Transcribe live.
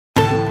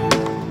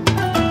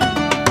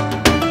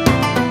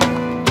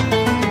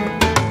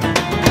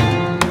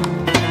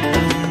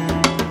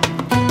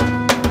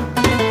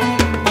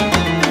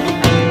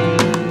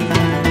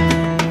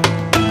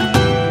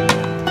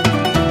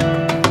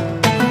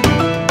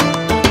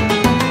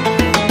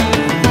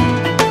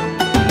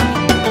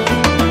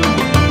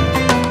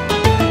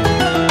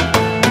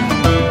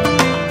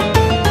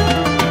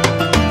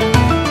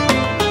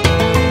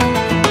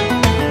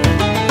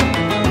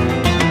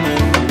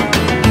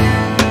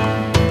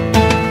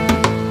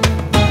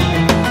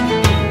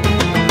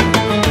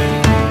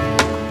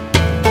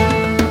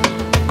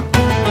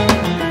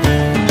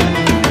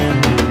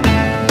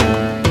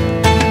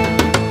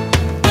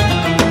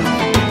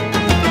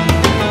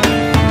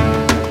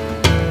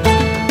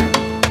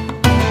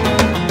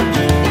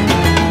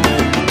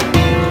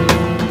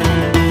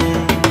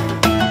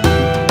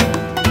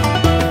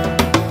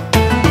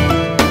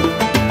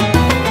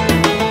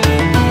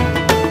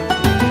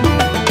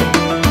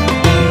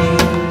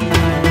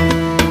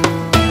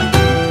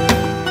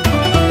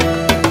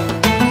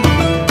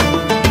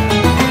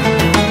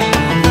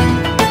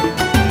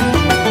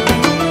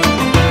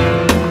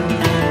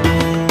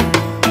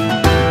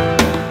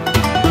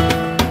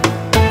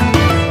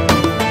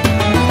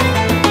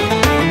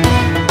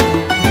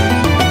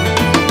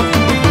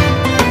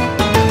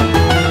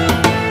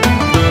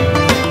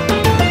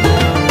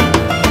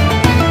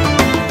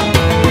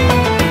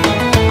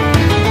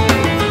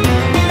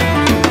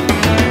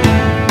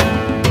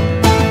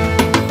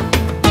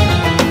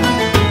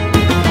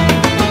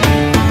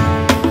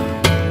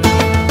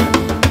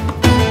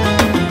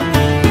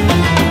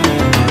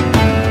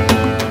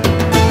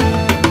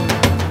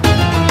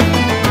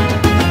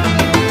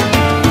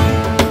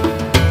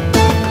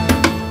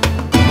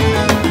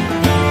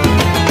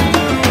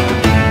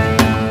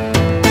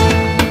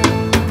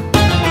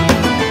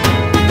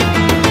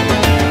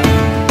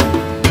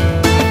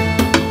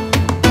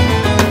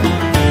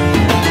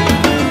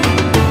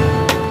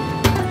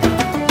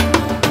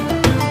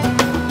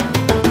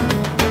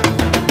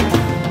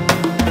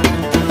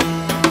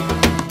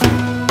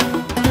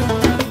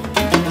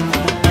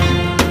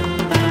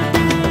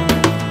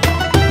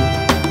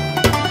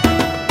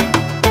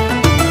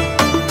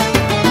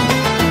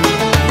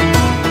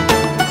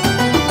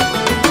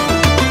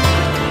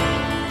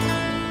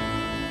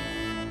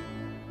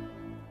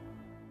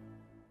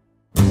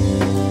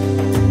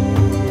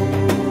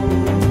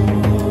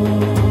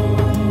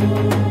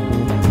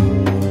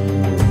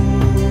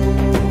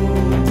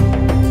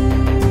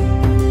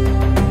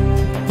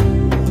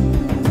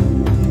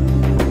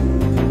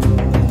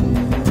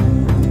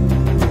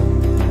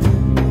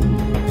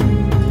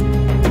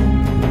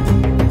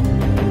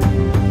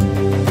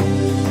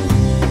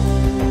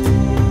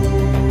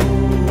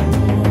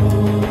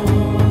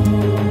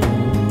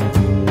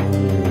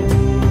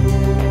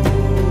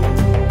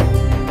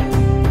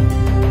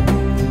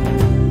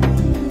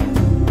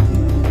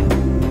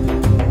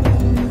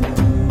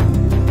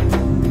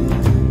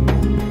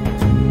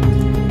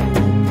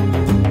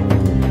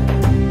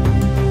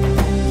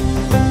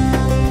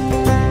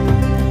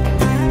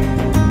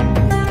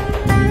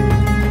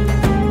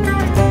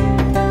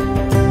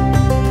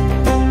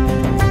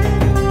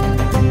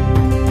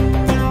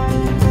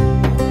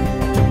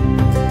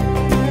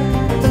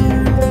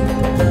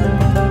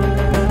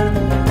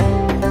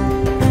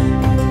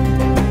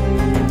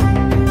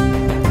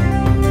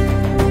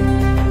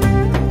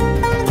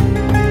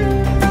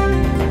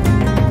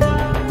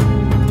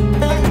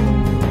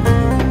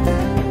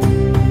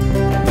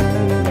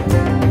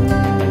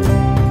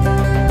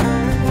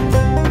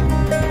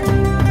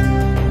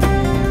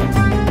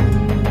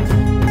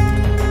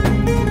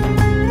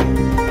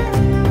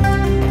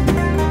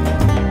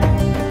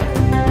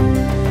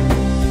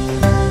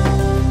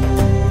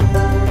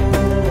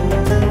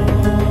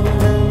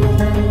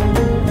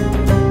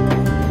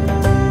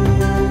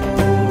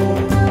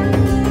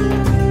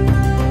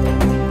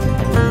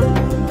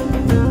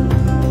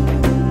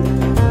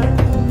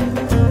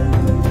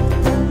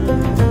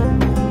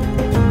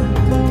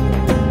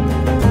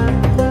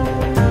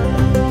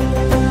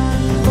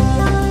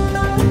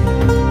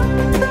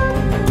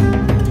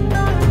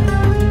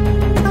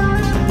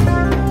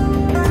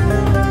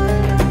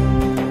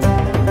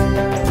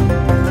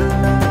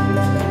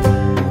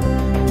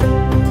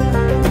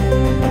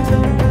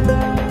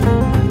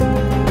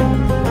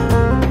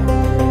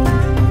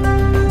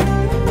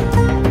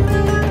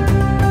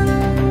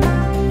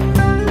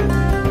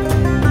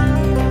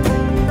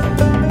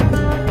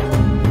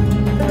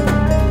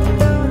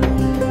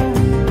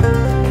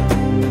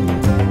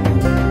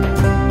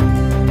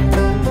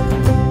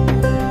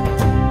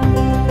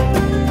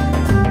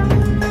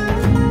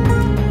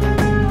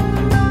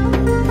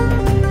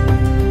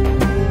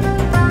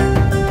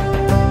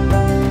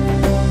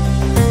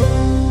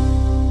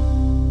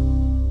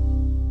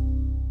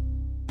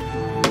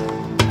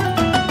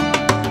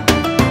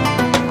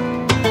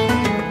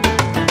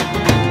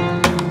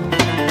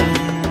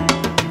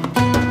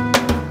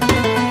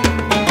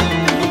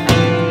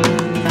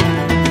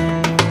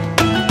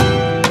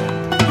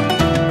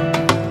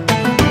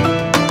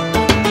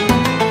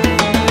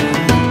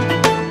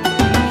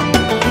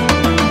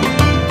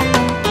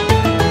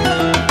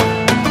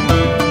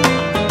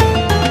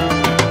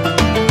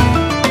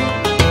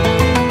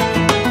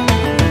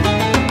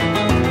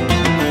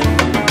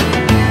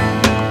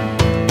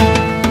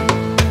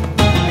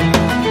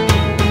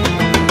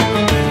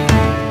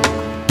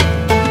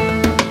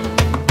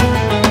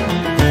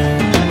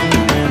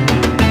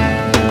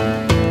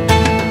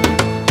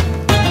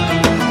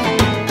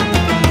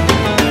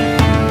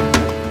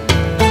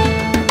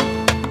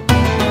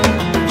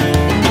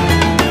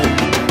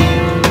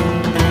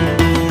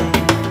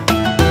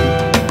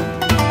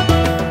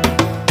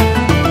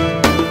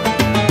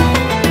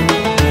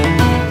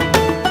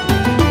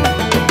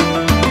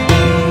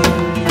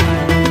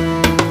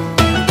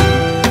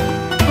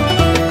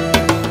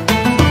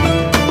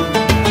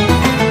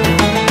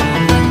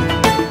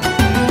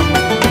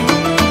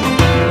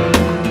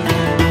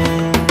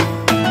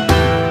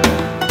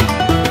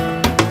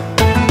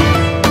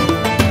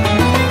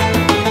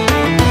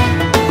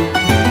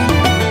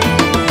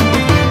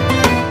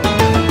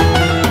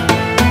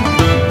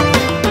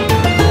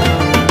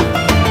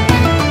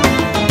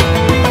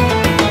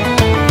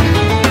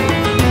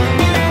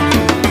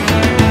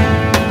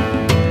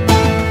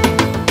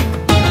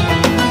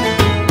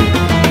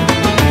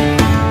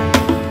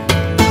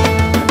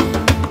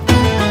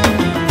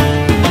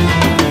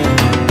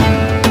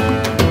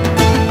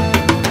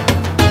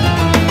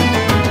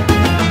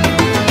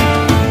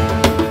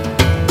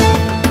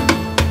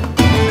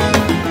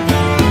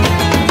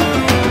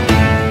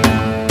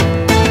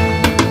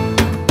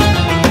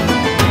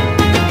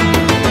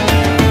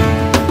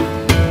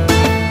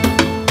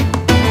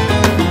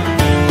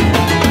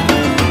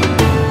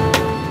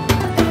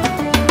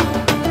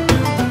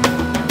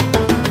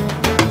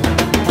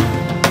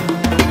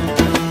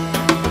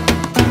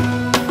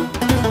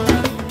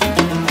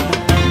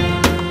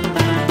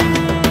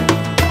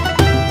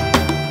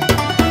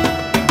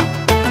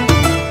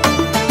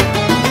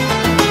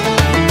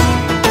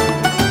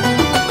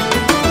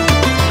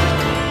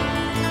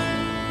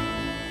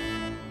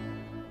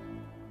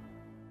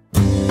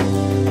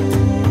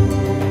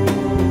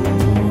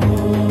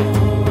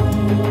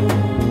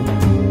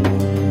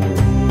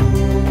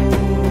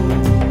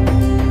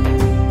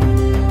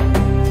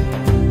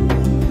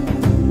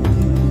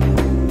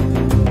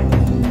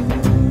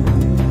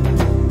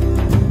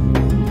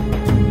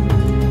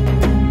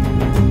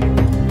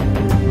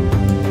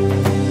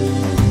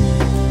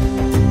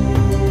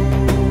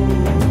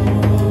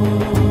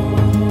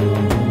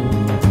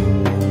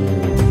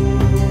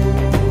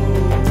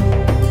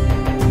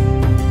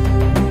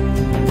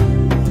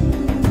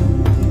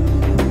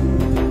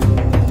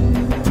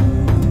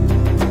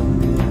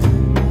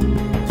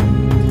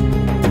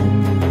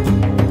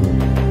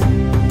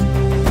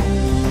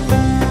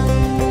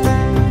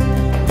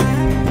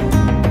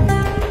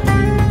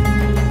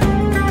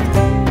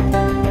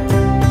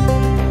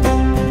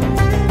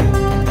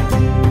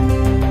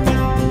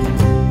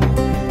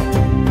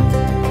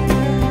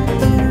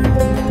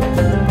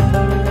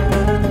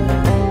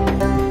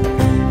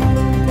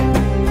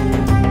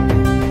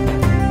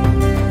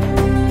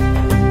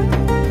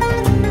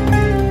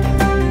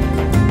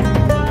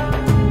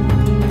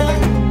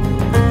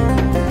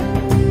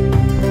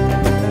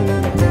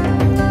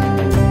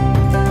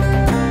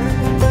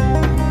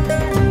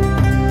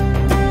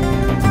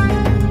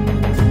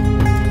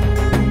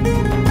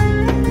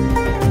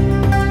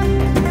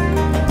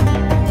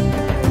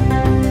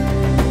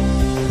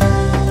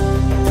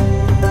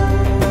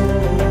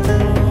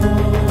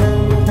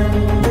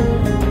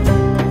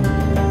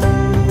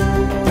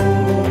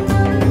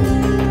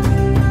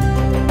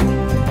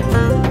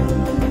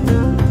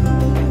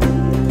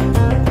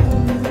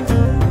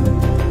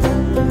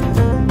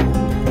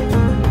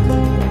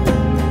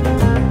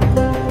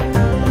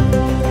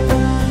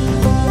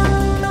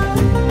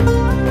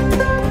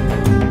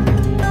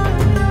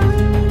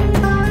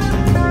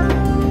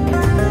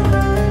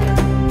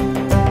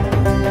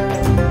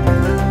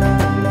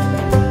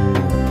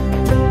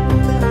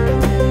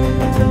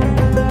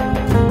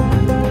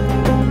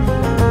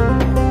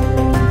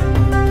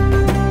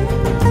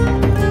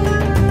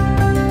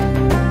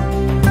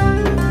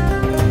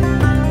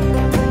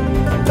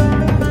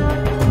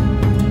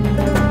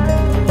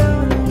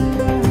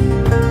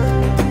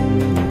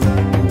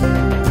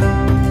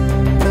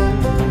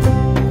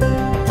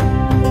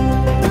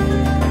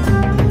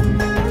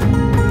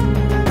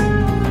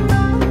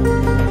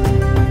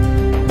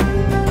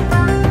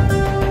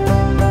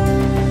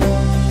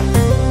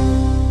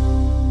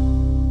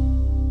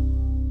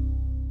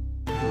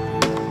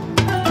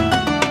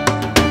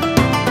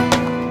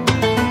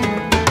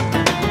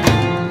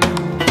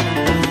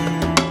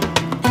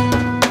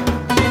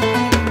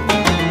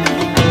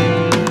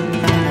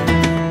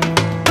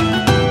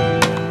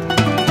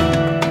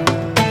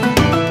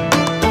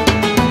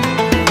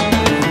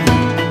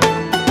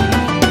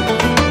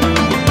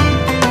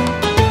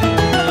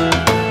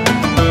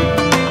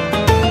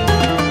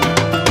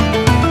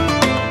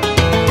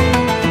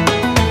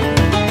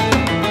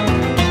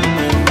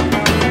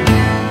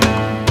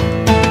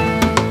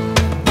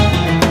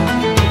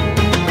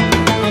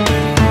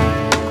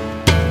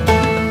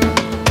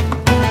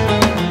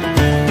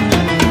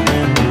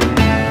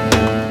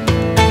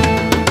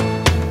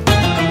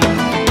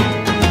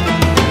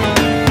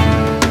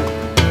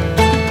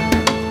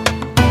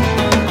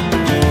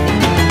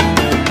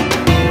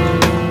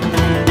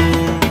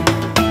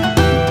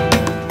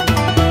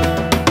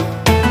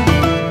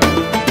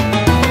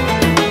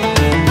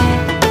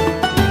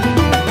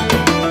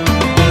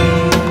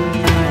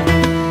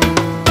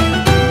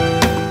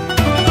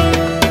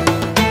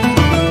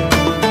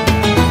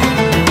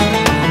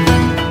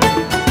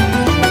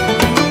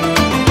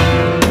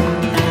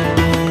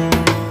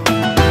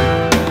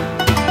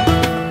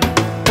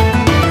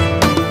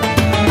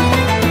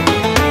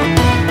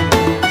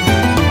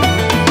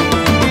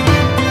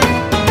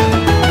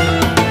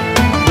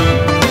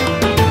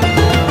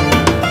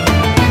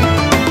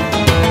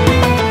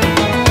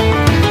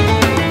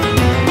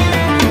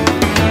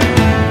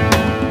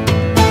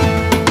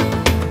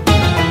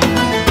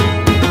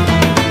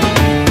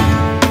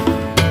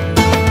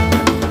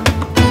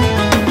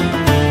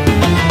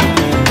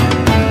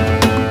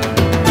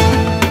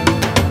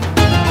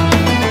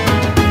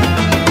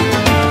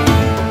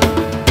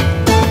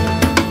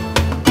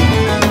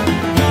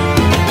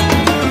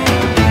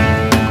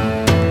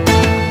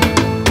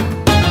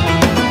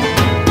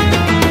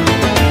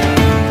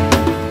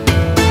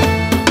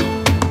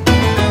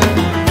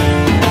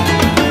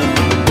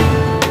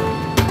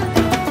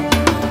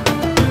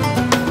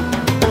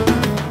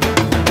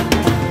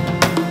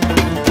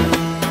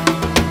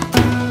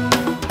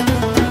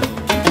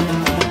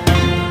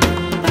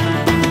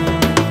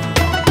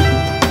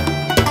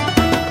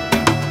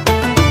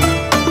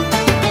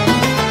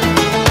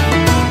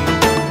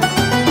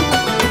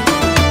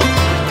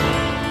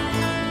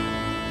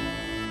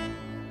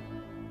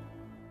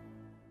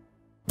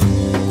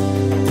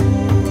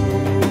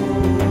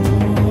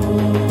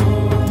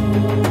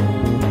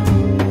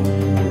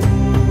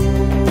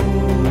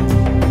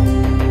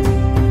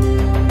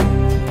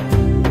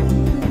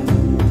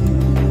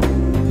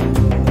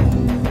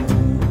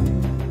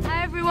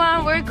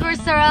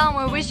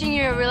Shalom. We're wishing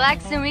you a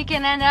relaxing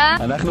weekend and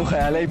אנחנו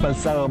חיילי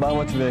פלסר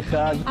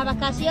 401.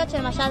 הבקשיות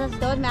של משט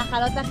אשדוד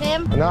מאחלות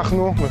לכם.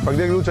 אנחנו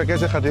מפקדי גדוד שקד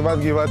של חטיבת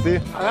גבעתי.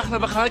 אנחנו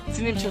מחלק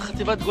קצינים של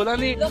חטיבת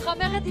גולני.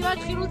 לוחמי חטיבת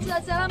חילוץ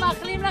והצלה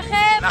מאחלים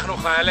לכם. אנחנו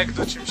חיילי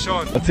גדוד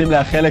שמשון. רוצים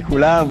לאחל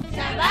לכולם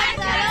שבת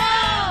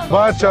שלום.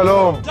 שבת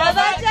שלום.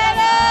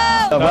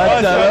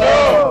 שבת שלום. שבת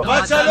שלום. שבת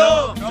שבת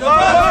שלום. שלום.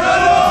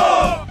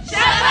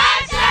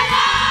 שבת שלום.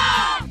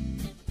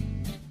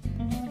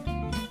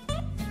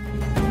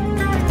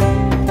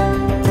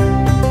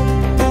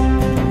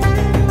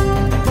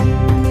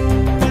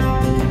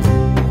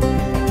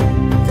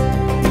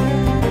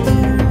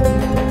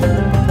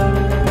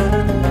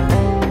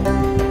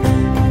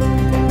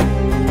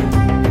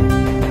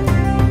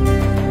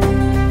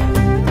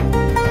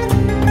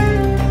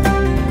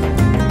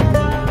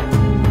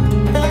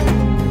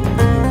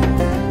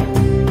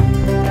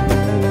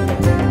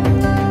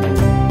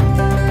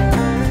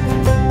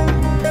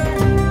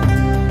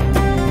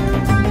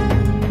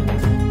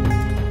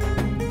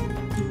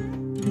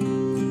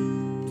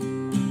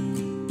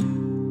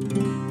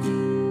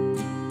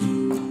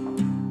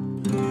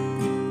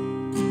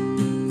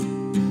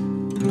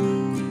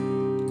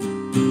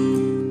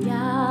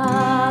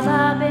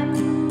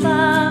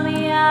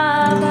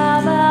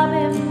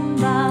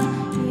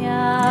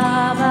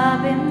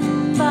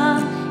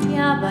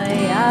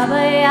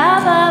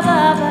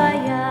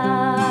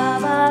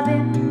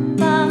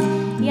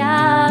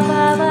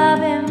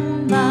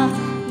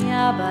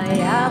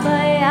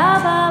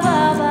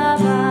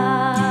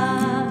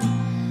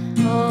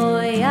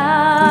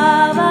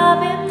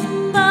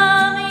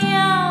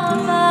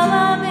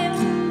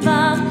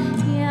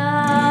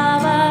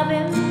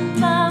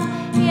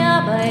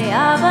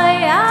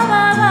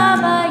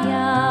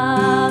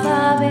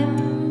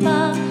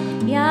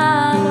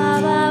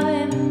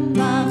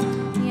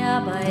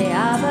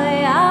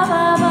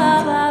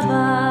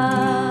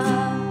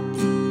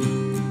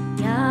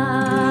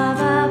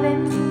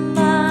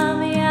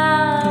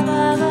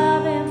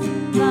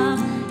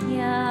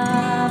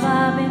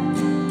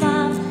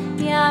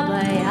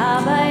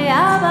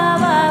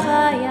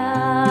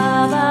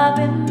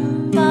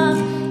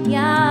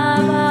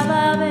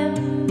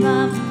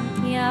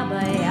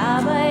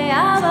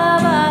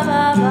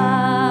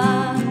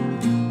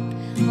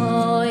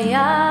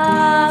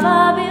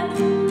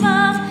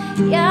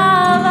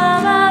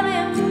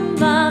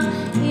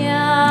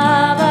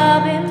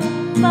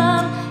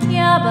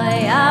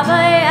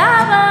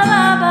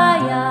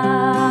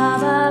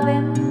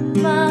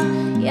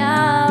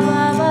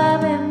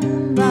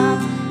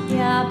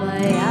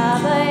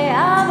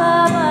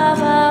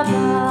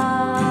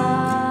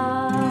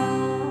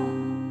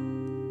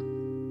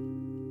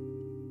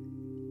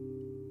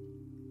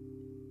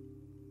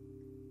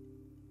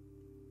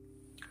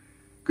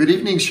 Good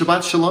evening,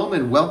 Shabbat Shalom,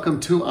 and welcome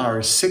to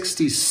our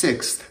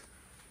 66th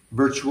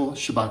virtual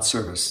Shabbat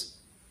service.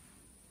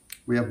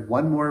 We have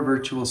one more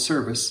virtual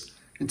service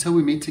until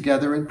we meet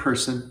together in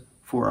person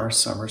for our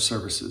summer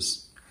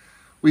services.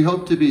 We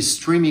hope to be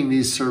streaming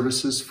these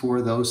services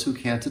for those who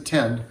can't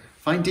attend.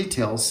 Find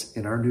details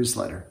in our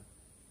newsletter.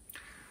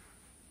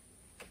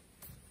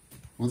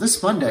 Well,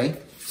 this Monday,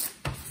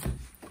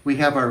 we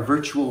have our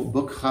virtual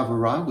book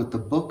Chavurah with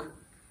the book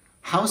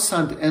House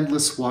on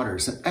Endless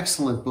Waters, an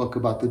excellent book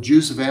about the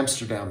Jews of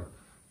Amsterdam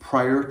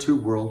prior to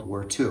World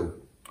War II.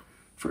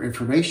 For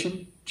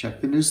information,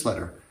 check the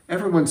newsletter.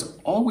 Everyone's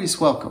always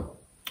welcome,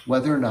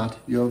 whether or not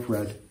you have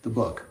read the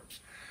book.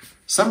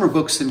 Summer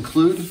books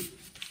include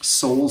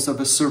Souls of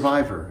a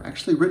Survivor,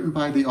 actually written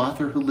by the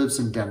author who lives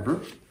in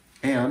Denver,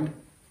 and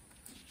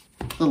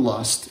The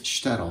Lost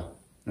Shtetl,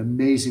 an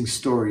amazing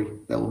story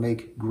that will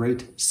make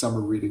great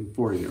summer reading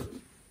for you.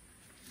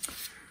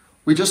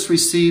 We just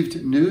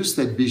received news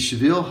that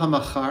Bishvil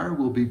HaMachar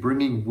will be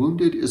bringing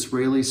wounded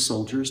Israeli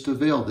soldiers to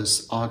Vail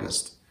this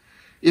August.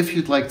 If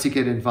you'd like to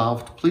get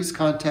involved, please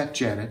contact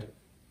Janet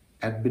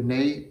at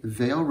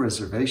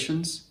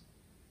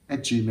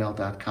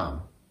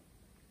bneivailreservations@gmail.com.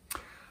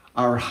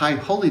 Our High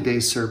Holy Day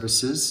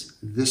services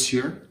this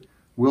year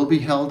will be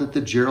held at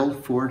the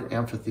Gerald Ford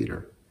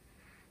Amphitheater.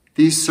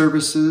 These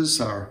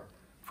services are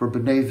for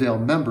B'nai Vail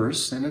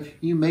members, and if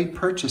you may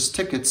purchase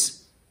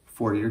tickets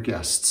for your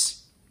guests.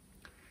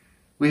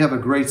 We have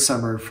a great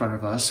summer in front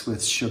of us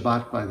with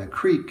Shabbat by the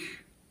creek,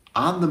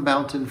 on the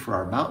mountain for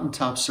our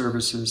mountaintop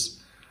services,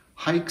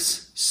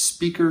 hikes,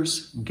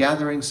 speakers,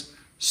 gatherings,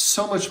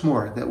 so much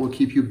more that will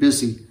keep you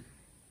busy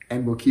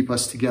and will keep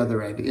us together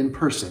and in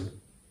person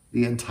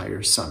the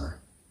entire summer.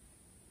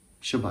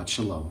 Shabbat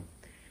Shalom.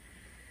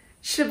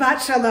 Shabbat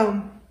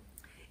Shalom.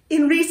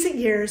 In recent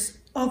years,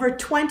 over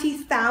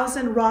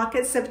 20,000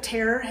 rockets of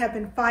terror have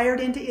been fired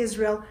into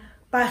Israel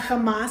by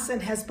Hamas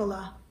and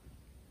Hezbollah.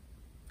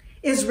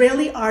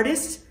 Israeli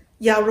artist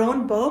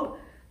Yaron Bob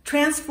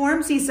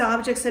transforms these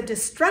objects of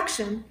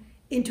destruction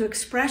into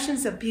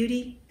expressions of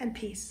beauty and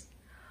peace.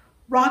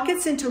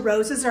 Rockets into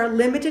Roses are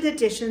limited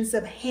editions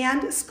of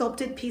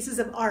hand-sculpted pieces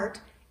of art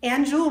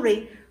and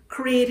jewelry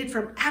created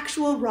from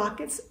actual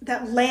rockets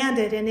that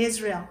landed in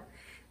Israel.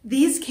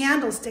 These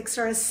candlesticks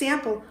are a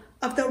sample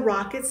of the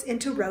Rockets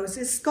into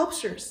Roses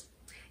sculptures.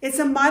 It's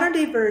a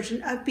modern-day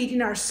version of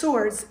beating our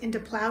swords into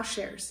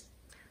plowshares.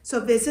 So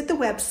visit the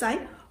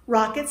website,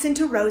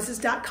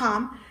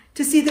 rocketsintoroses.com,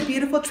 to see the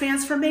beautiful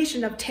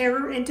transformation of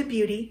terror into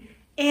beauty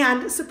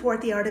and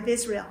support the art of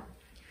Israel.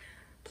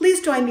 Please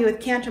join me with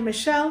Cantor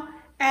Michelle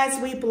as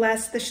we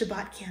bless the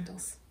Shabbat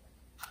candles.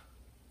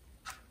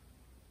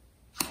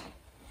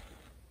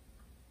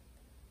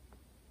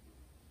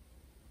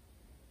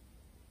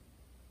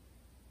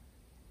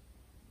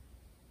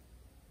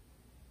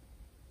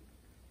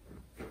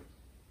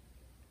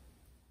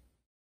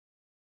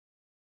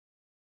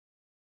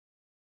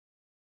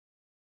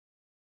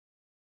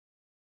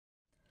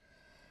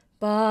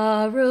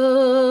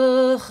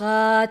 Baruch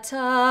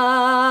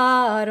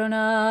atah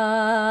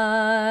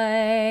Adonai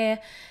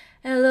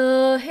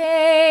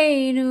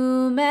Eloheinu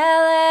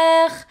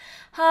melech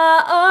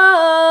ha'olam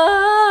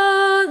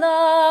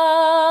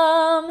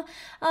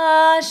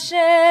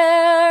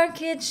asher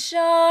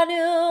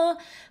kitshanu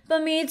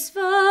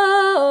b'mitzvotav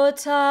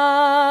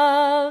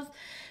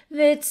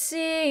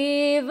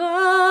v'tzivanu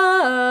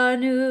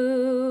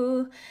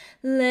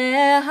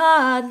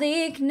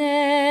lehadlik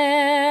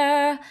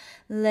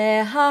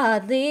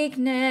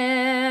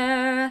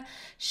ner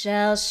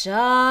shel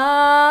Shabbat.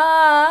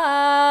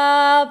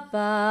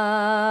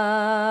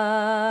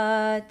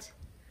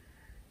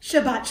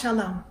 Shabbat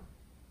Shalom.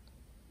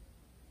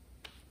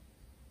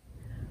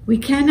 We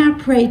cannot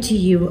pray to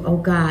you, O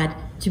God,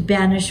 to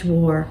banish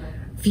war,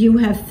 for you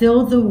have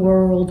filled the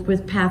world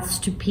with paths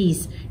to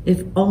peace,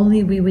 if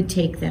only we would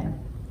take them.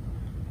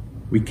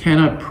 We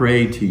cannot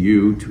pray to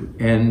you to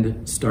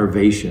end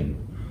starvation,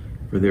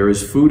 for there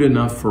is food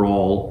enough for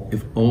all,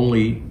 if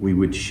only we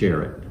would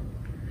share it.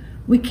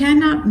 We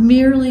cannot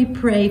merely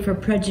pray for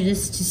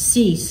prejudice to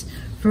cease,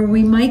 for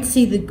we might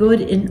see the good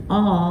in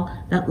all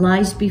that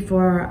lies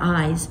before our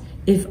eyes,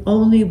 if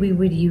only we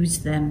would use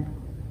them.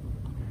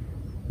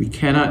 We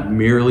cannot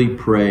merely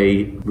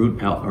pray,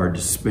 root out our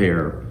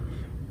despair,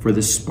 for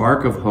the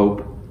spark of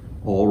hope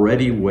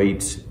already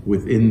waits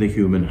within the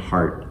human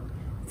heart,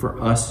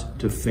 for us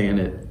to fan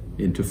it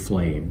into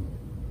flame.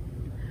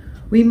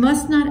 We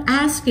must not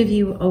ask of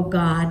you, O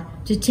God,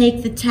 to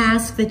take the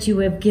task that you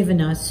have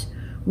given us.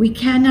 We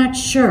cannot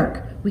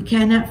shirk, we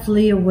cannot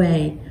flee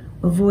away,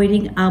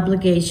 avoiding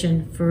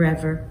obligation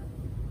forever.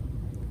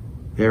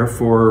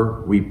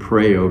 Therefore, we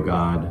pray, O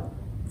God,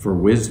 for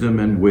wisdom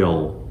and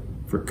will,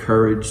 for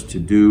courage to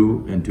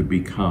do and to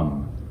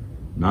become,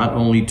 not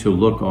only to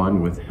look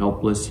on with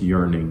helpless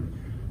yearning,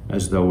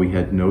 as though we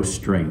had no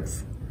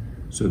strength,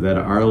 so that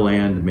our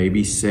land may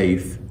be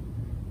safe,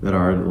 that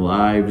our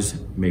lives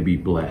may be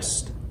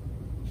blessed.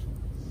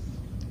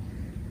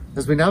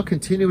 As we now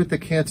continue with the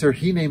cantor,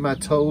 Hine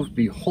Matov,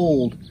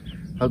 behold,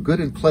 how good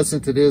and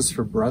pleasant it is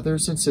for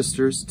brothers and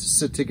sisters to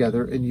sit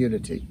together in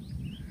unity.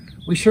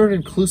 We share in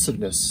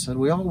inclusiveness, and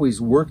we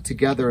always work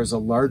together as a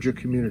larger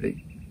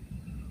community,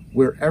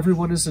 where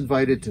everyone is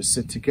invited to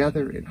sit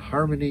together in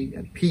harmony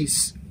and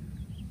peace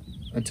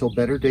until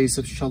better days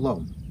of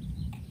shalom.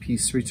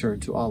 Peace return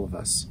to all of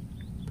us.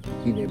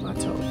 Hine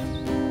Matov.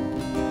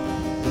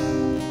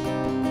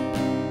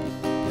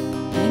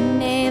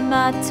 Hine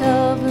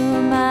matov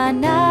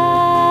u'manayim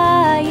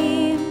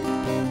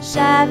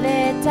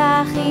shavet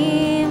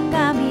achim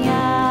gam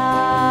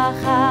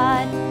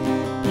yachad.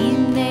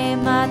 Hine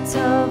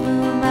matov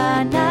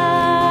u'manayim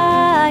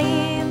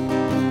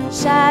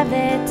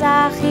shavet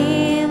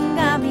achim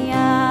gam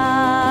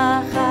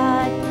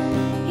yachad.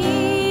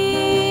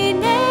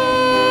 Hine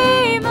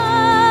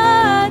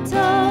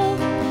matov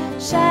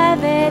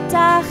shavet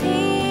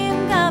achim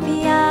gam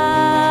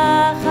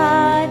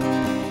yachad.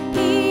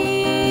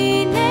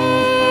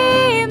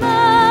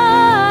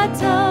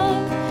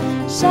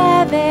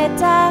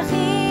 שבת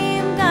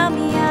אחים גם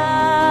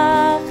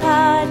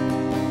יחד,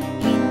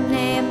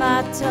 הנה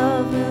מה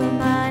טוב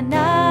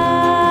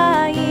ומנעים.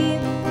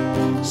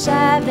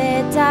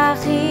 שבת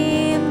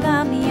אחים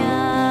גם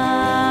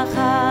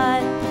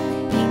יחד,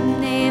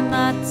 הנה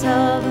מה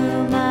טוב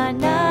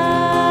ומנעים.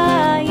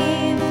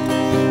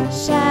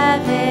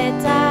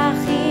 שבת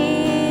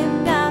אחים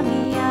גם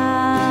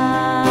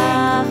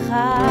יחד,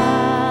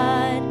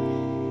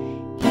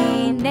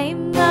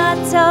 הנה מה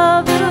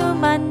טוב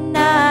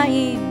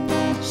ומנעים.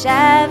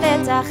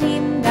 שבת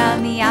אחים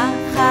גם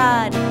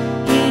יחד,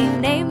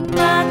 הנה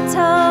מה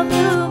טוב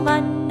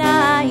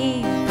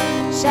ומנעים.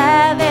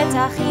 שבת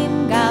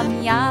אחים גם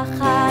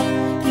יחד,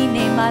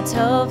 הנה מה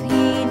טוב,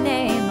 הנה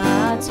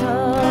מה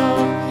טוב.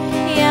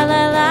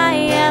 יללה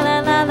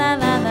יללה לה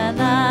לה לה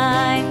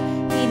לה,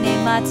 הנה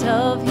מה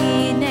טוב,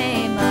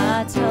 הנה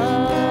מה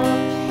טוב.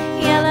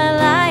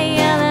 יללה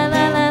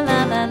יללה לה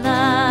לה לה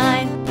לה,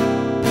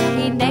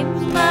 הנה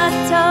מה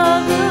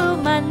טוב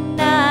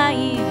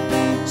ומנעים.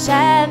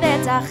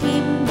 שבת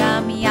אחים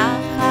גם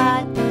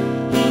יחד,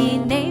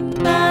 הנה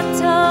מה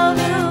טוב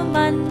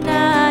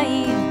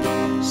ומנעים.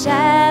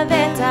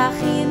 שבת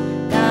אחים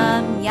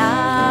גם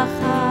יחד.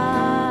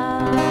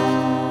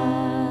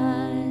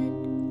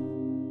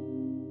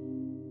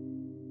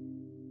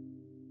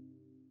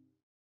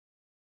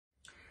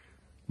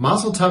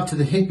 Mazel tov to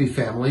the Higby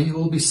family, who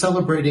will be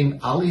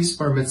celebrating Ali's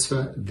bar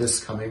mitzvah this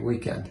coming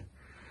weekend.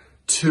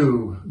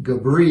 To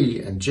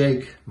Gabri and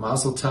Jake,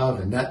 Mazel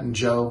tov, Annette and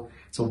Joe.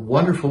 It's a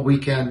wonderful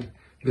weekend.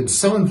 You've been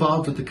so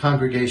involved with the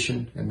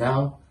congregation, and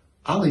now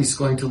Ali's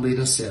going to lead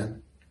us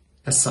in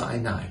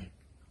Esainai.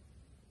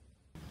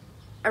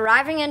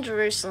 Arriving in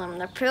Jerusalem,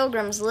 the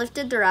pilgrims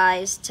lifted their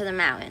eyes to the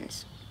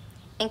mountains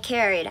and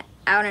carried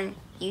out an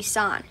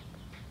Yusan.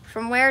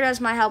 From where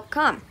does my help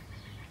come?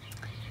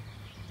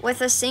 With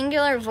a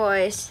singular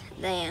voice,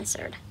 they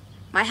answered,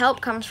 my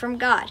help comes from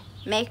God,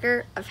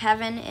 maker of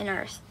heaven and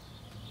earth.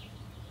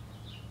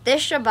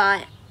 This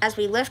Shabbat, as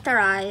we lift our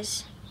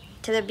eyes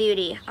to the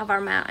beauty of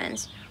our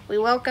mountains, we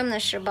welcome the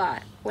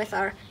Shabbat with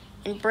our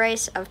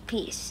embrace of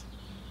peace.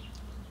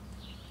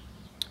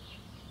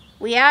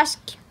 We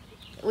ask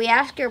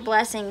your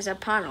blessings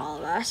upon all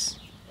of us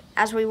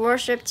as we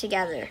worship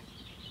together.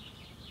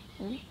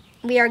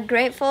 We are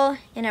grateful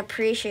and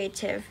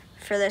appreciative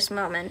for this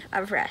moment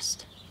of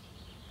rest.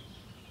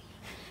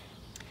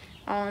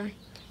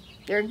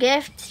 Your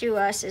gift to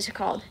us is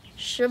called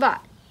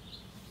Shabbat.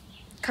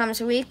 Comes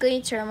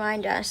weekly to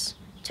remind us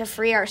to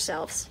free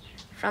ourselves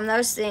from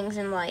those things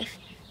in life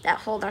that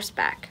hold us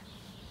back.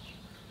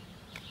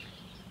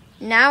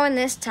 Now in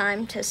this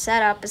time to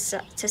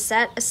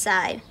set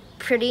aside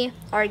pretty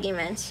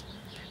arguments,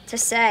 to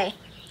say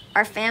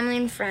our family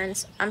and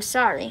friends, I'm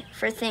sorry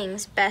for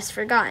things best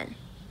forgotten.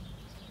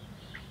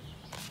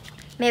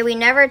 May we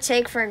never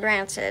take for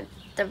granted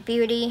the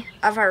beauty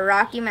of our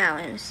Rocky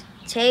Mountains.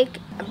 Take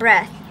a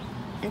breath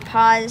and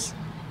pause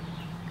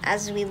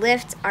as we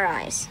lift our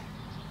eyes.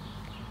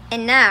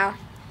 And now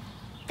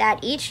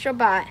that each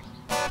Shabbat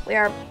we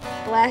are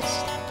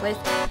blessed with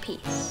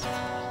peace.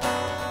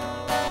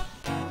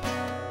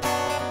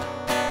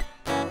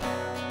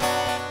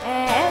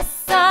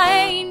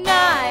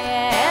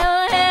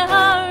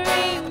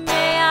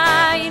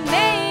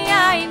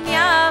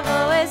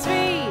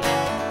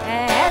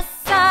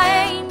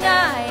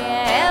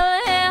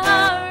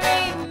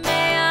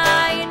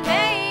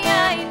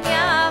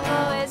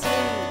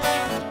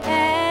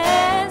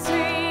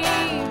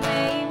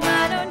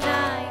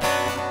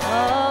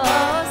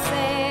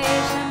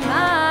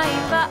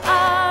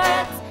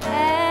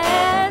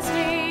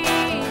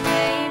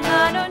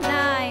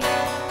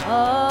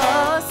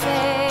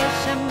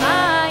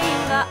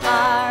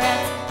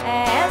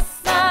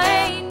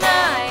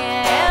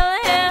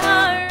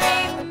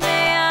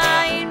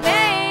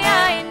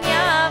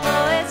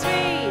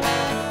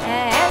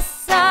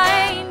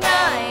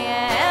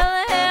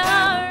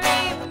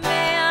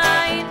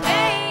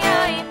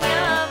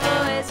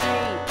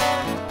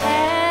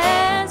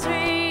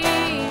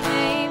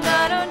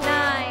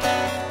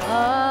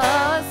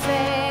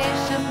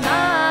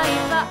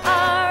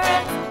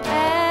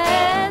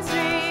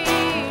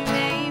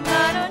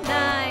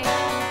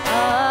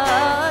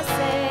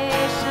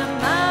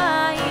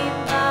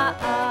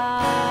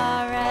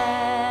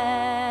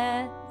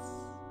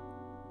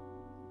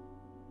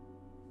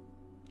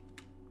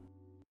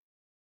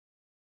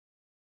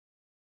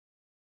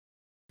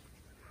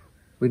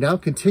 We now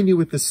continue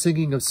with the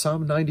singing of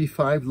Psalm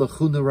 95,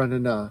 L'chunu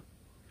Ranana.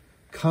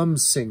 Come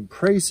sing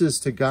praises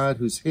to God,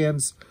 whose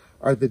hands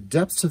are the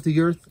depths of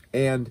the earth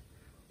and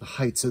the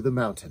heights of the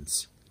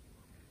mountains.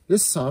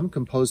 This psalm,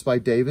 composed by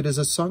David, is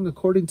a song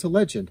according to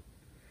legend,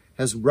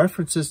 has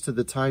references to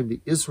the time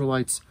the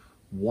Israelites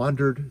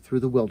wandered through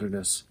the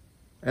wilderness.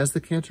 As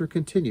the cantor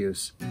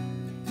continues,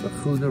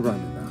 L'chunu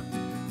Ranana.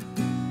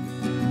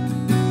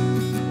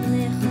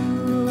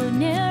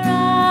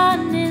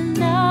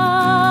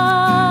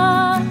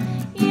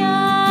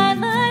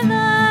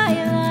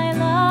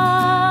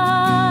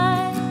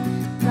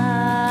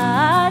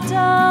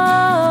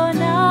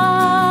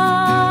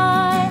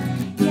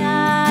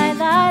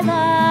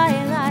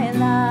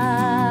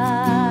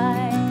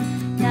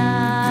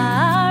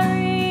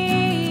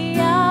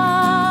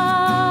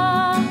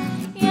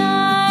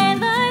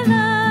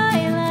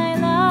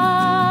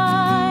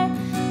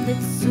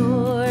 It's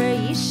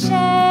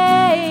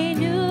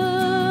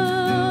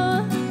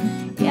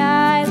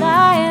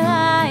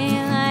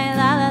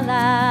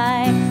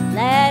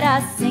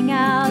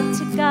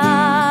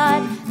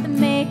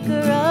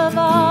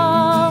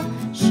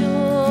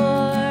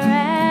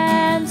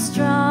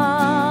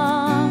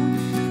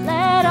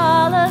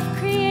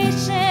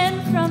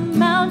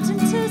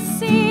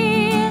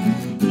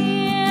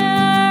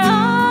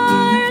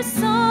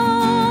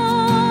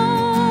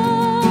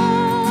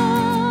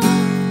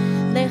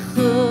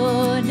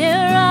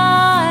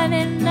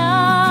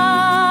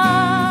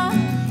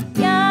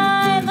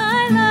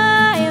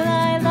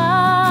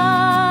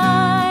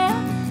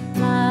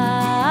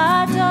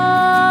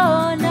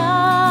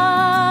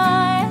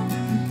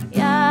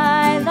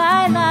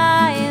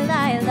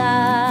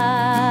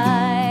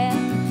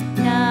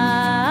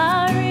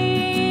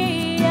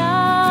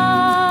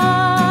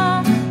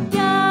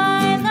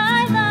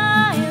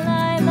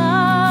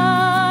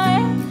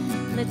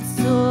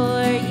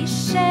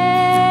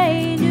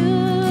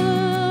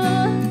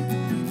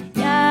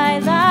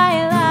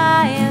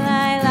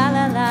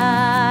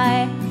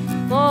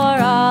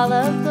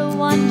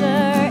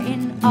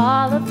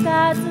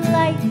God's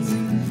light,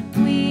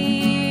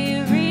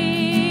 we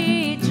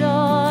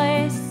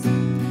rejoice.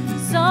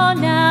 So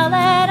now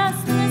let us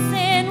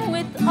listen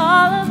with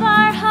all of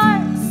our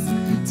hearts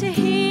to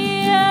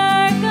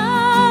hear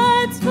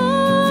God's voice.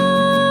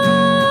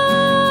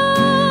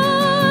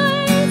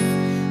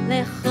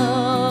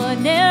 Lecho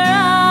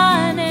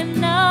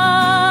neranena,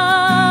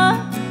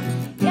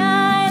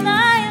 yai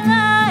lai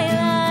lai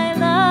lai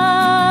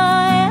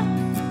lai,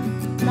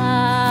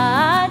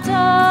 l'Adonai,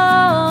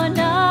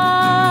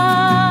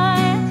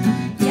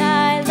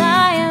 yai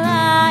lai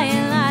lai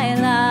lai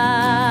lai,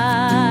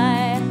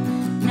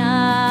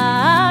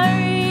 Nariya,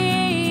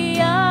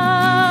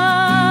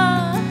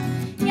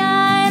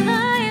 yai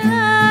lai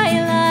lai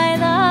lai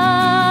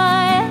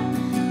lai,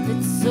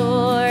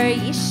 Litzor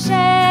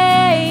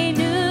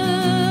Yishenu,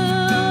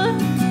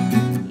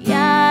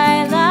 yai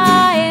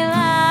lai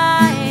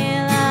lai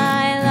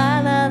lai la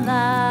la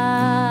la.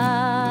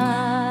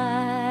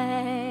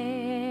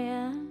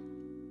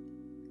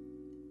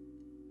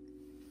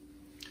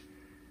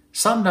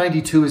 Psalm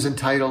 92 is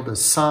entitled a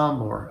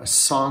psalm or a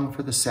song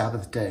for the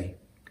Sabbath day.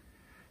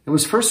 It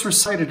was first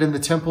recited in the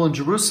temple in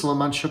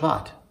Jerusalem on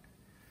Shabbat.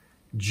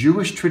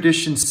 Jewish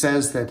tradition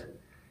says that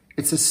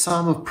it's a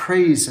psalm of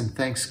praise and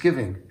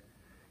thanksgiving.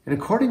 And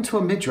according to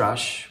a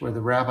midrash, where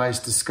the rabbis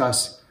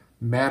discuss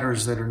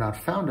matters that are not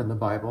found in the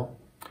Bible,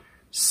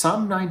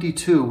 Psalm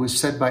 92 was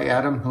said by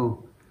Adam,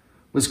 who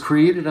was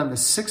created on the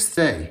sixth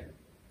day,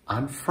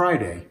 on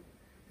Friday,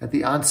 at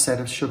the onset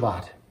of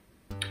Shabbat.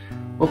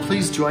 Well,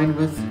 please join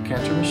with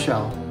Cantor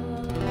Michelle,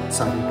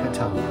 Tzadi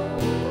Katam.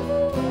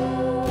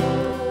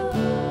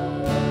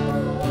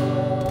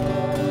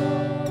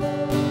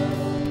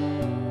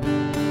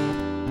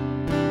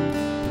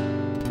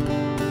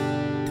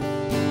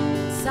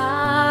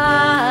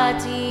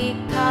 Tzadi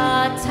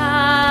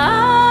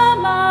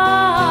Katam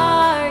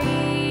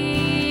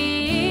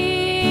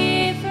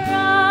Arifra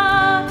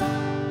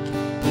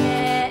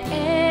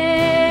Me'erez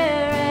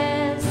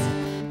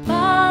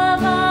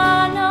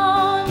Bavanon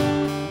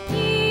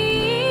Yizkeh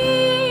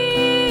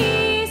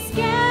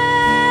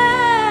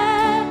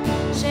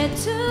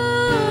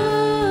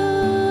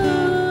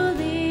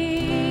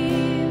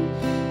Shetulim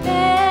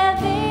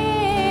Bevit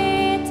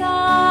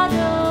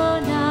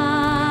Adonai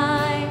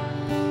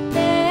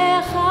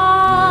Bechatzrot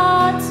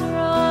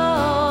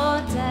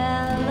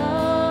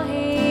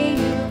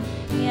Eloheinu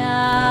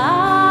Yafrichu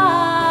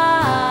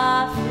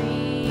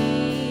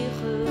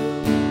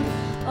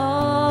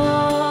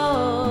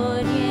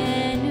Od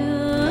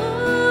Yenuvun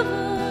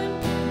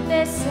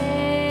Beseva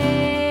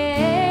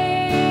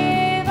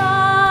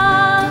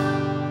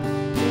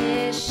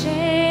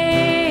Yeshenim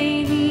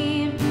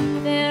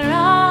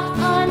Verachananim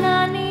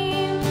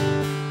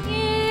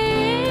Yehiyu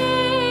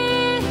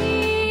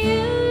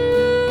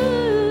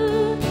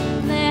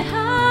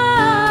Lehagid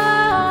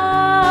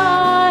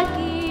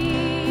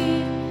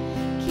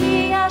Ki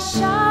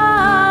Yashar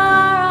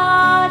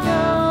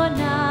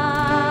Adonai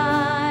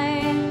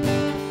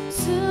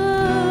Tzuri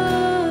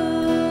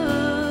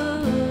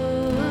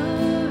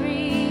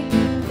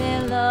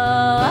Velo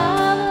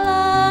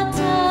Avlatabo.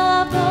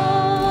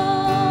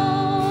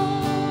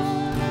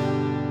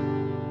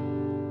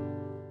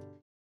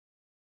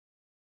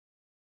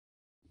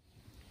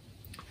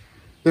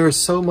 There is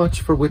so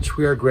much for which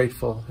we are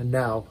grateful, and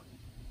now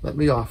let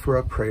me offer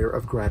a prayer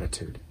of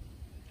gratitude.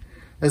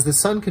 As the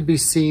sun can be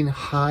seen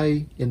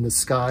high in the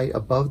sky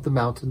above the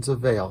mountains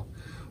of Vail,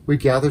 we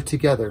gather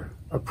together,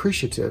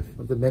 appreciative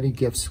of the many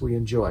gifts we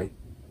enjoy.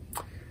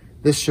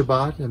 This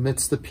Shabbat,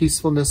 amidst the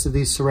peacefulness of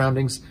these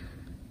surroundings,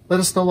 let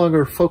us no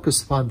longer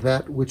focus upon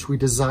that which we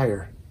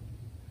desire,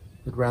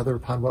 but rather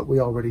upon what we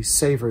already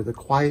savor, the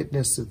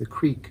quietness of the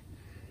creek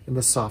and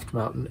the soft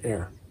mountain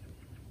air.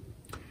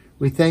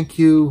 We thank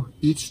you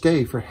each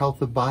day for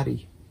health of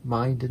body,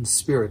 mind, and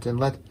spirit, and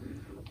let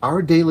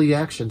our daily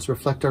actions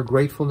reflect our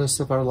gratefulness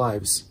of our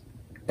lives,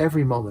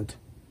 every moment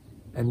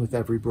and with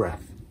every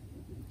breath.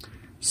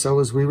 So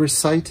as we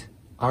recite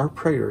our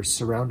prayers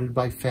surrounded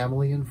by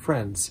family and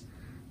friends,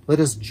 let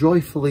us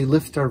joyfully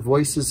lift our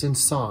voices in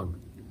song,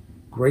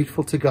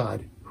 grateful to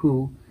God,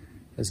 who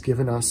has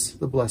given us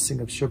the blessing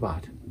of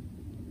Shabbat.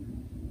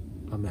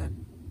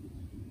 Amen.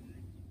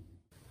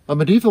 A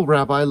medieval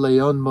rabbi,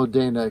 Leon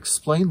Modena,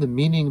 explained the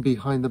meaning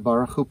behind the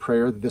Baruch Hu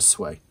prayer this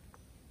way.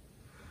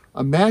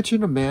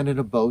 Imagine a man in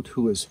a boat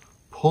who is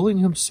pulling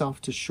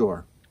himself to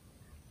shore.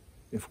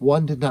 If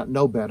one did not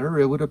know better,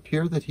 it would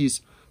appear that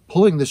he's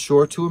pulling the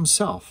shore to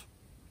himself.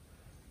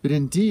 But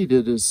indeed,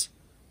 it is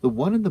the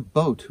one in the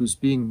boat who's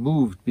being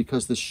moved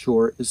because the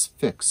shore is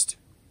fixed.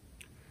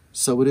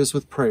 So it is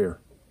with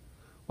prayer.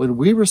 When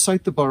we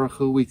recite the Baruch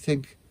Hu, we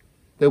think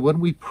that when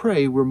we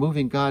pray, we're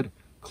moving God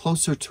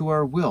closer to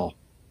our will.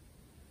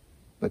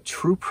 But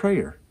true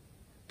prayer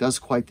does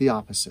quite the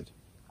opposite.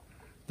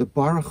 The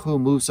Baruch Hu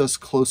moves us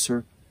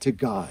closer to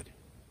God.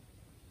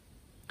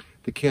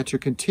 The cantor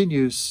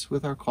continues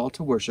with our call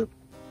to worship,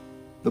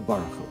 the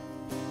Baruch Hu.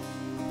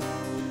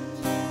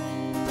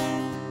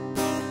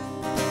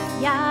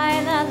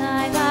 Yai la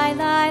la la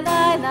la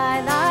la la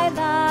la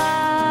la.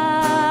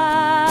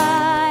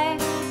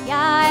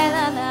 Yai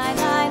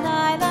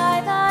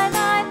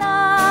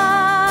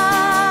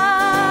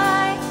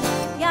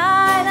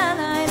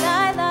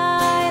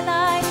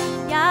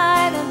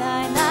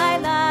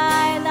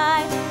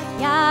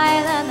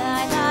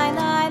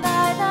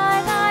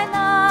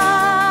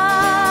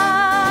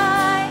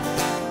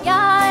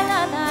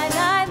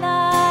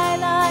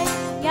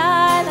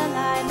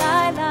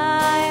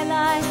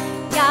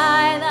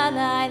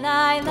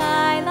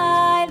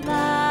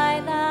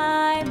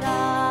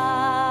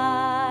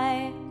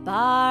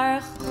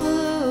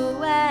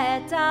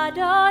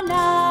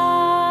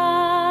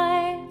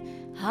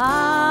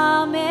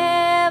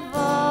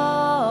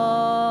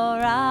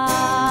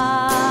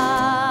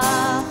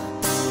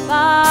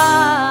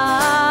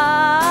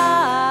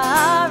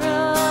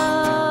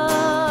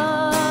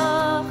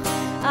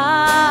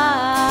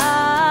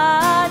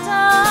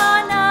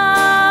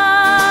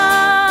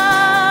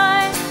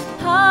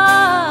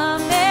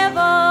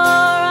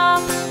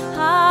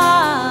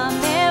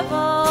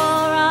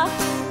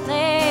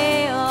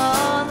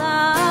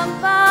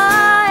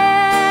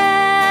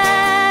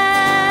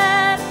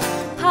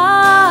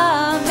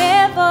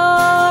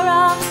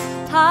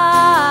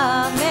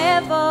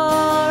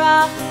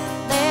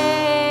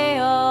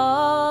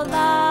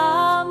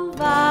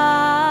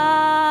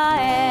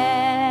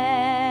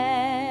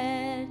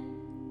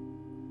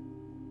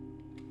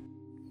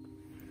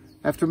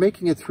After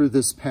making it through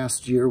this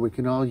past year, we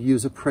can all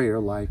use a prayer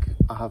like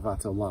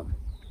Ahavat Olam.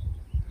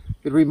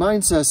 It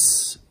reminds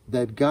us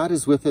that God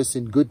is with us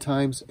in good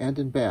times and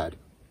in bad.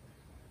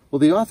 Well,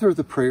 the author of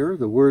the prayer,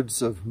 the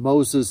words of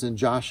Moses and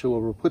Joshua,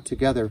 were put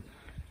together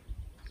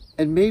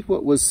and made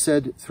what was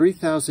said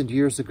 3,000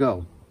 years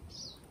ago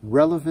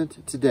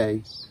relevant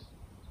today.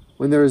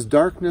 When there is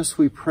darkness,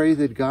 we pray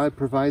that God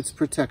provides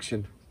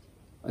protection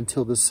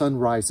until the sun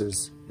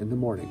rises in the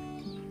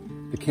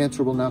morning. The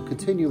cantor will now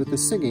continue with the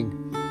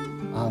singing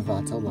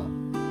Ahavat Olam.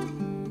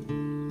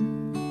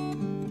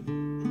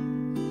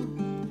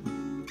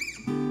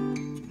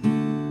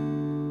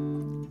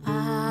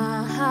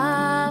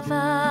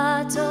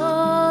 Ahavat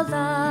Olam,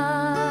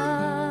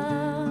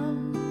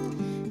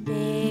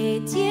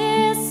 Beit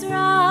Yisrael,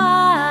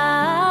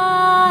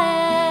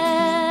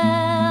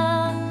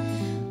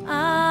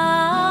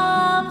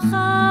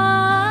 Amcha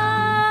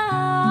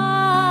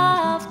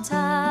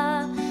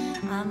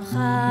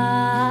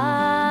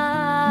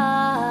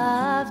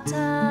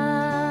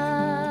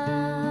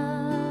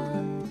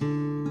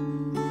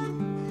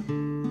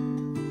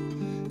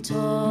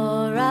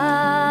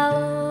Torah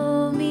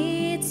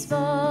u'mitzvot,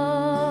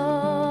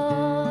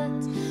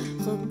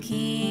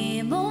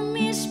 chukim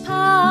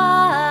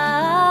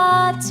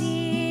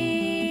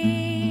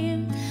u'mishpatim,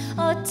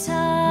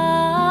 otanu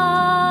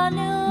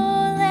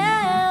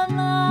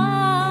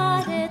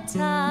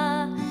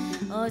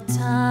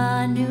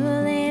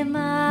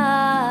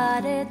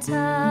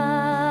lemadeta,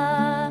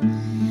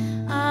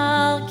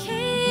 al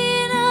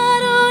kein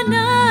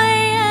Adonai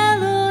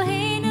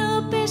Eloheinu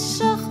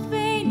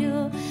b'shochveinu,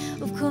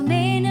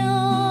 uv'kumenu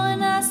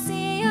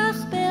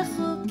nasiach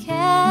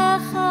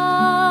b'chukecha,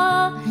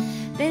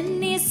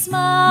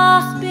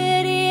 v'nismach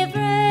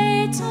b'divrei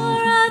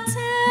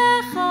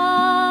Toratecha,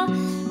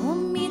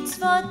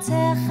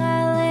 u'mitzvotecha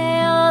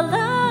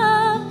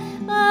le'olam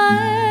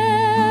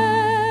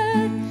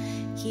va'ed,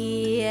 ki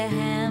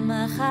hem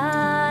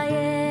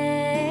chayenu,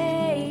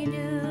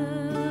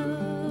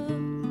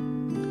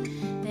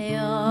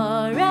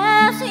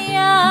 ve'orech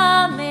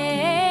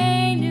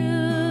yameinu,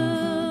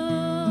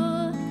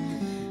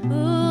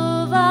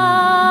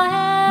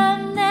 uvahem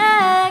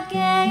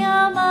negei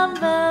yomam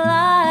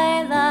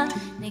v'layla,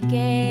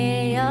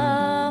 negei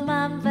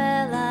yomam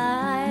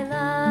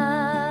v'layla,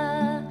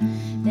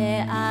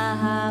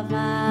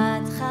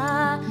 ve'ahavatcha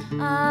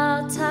al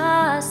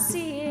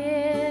tasir,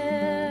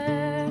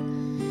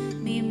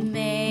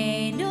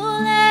 mimenu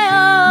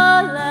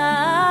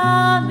le'olamim,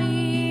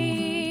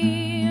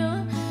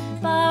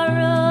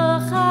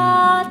 baruch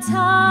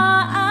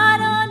atah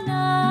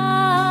Adonai,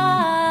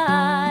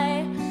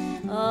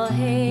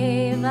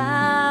 ohev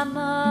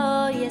amo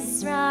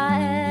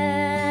Yisrael,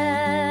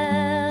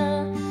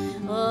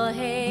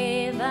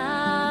 ohev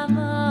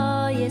amo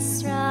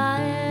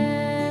Yisrael.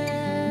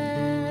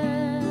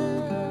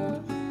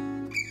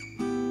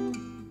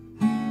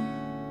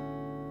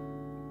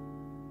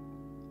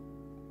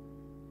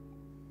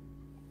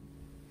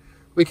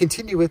 We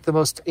continue with the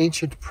most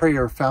ancient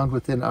prayer found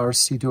within our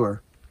Siddur,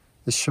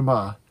 the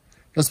Shema,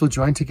 as we'll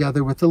join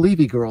together with the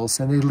Levi girls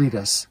and they lead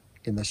us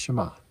in the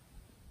Shema.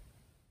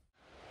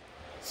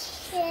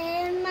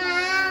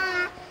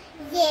 Shema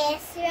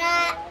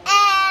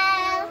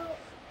Yisrael,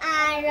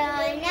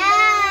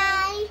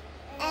 Adonai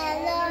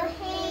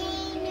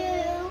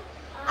Eloheinu,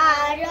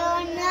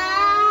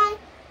 Adonai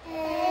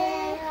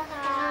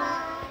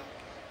Echad,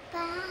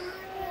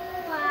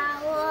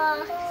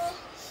 Baruch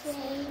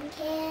Shem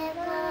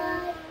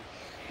Kevod,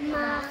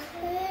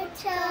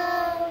 Malchuto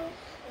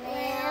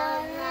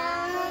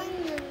Le'olam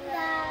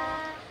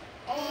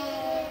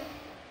Va'ed.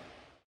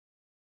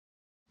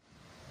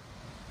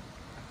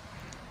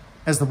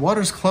 As the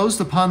waters closed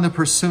upon the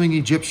pursuing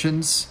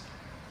Egyptians,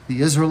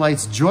 the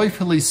Israelites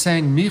joyfully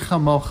sang Mi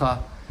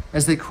Chamocha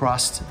as they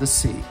crossed the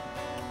sea.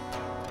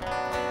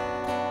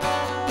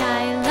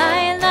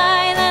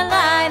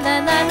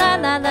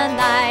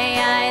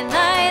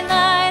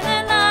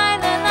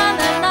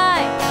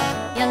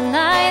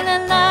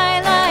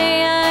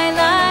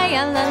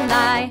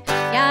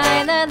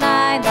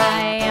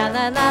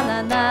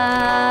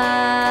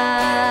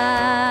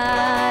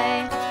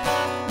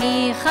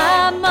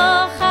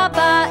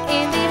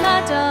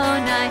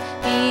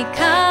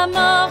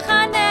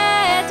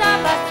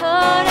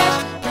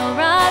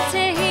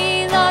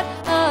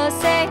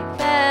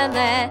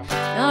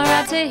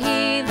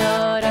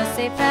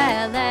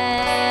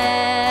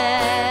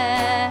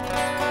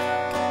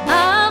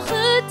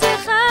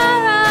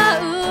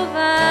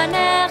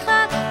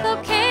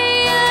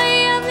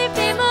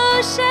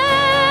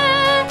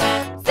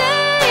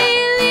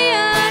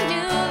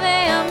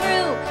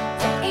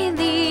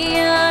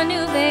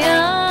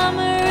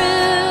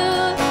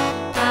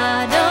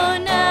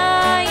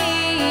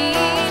 Adonai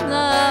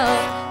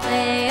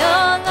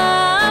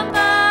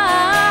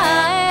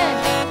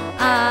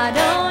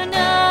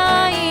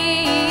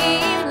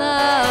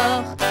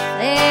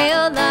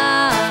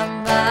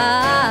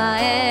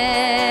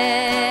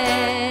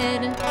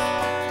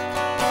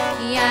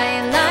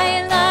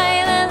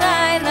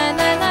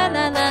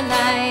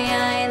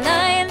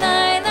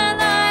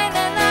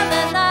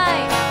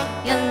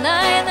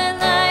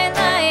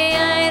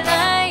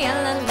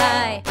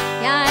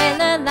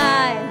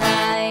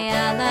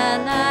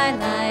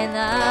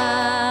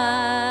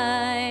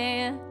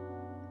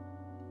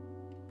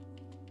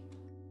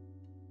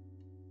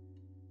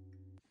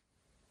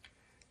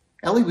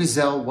Elie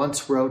Wiesel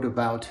once wrote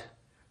about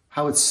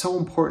how it's so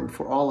important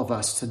for all of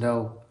us to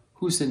know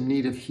who's in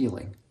need of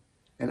healing.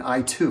 And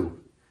I,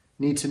 too,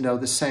 need to know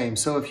the same.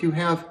 So if you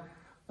have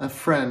a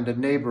friend, a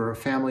neighbor, a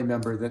family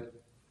member that,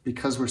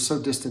 because we're so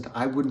distant,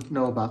 I wouldn't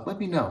know about, let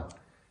me know.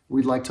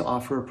 We'd like to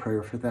offer a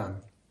prayer for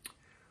them.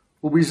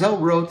 Well, Wiesel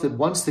wrote that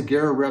once the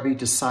Gera Rebbe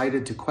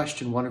decided to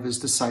question one of his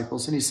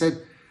disciples, and he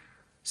said,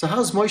 "So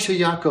how's Moshe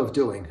Yaakov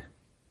doing?"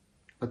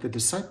 But the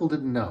disciple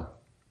didn't know.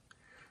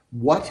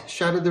 "What?"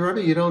 shouted the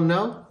Rebbe, "you don't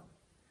know?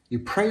 You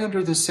pray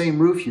under the same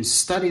roof, you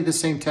study the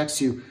same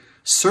texts, you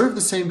serve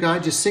the same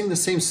God, you sing the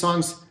same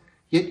songs,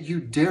 yet you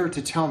dare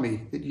to tell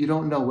me that you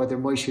don't know whether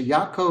Moshe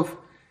Yaakov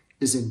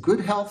is in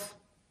good health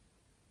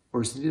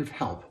or is in need of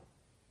help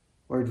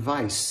or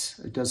advice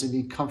or does he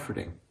need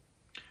comforting?"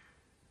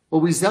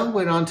 Well, Wiesel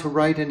went on to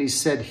write, and he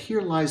said, here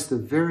lies the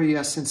very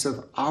essence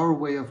of our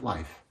way of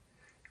life.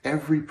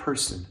 Every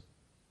person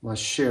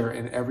must share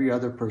in every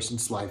other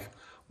person's life.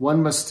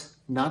 One must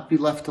not be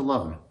left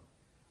alone,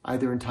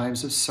 either in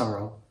times of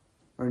sorrow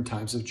or in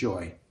times of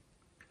joy.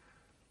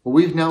 Well,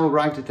 we've now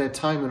arrived at that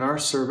time in our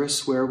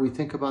service where we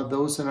think about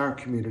those in our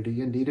community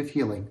in need of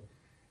healing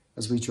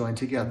as we join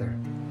together.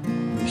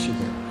 We should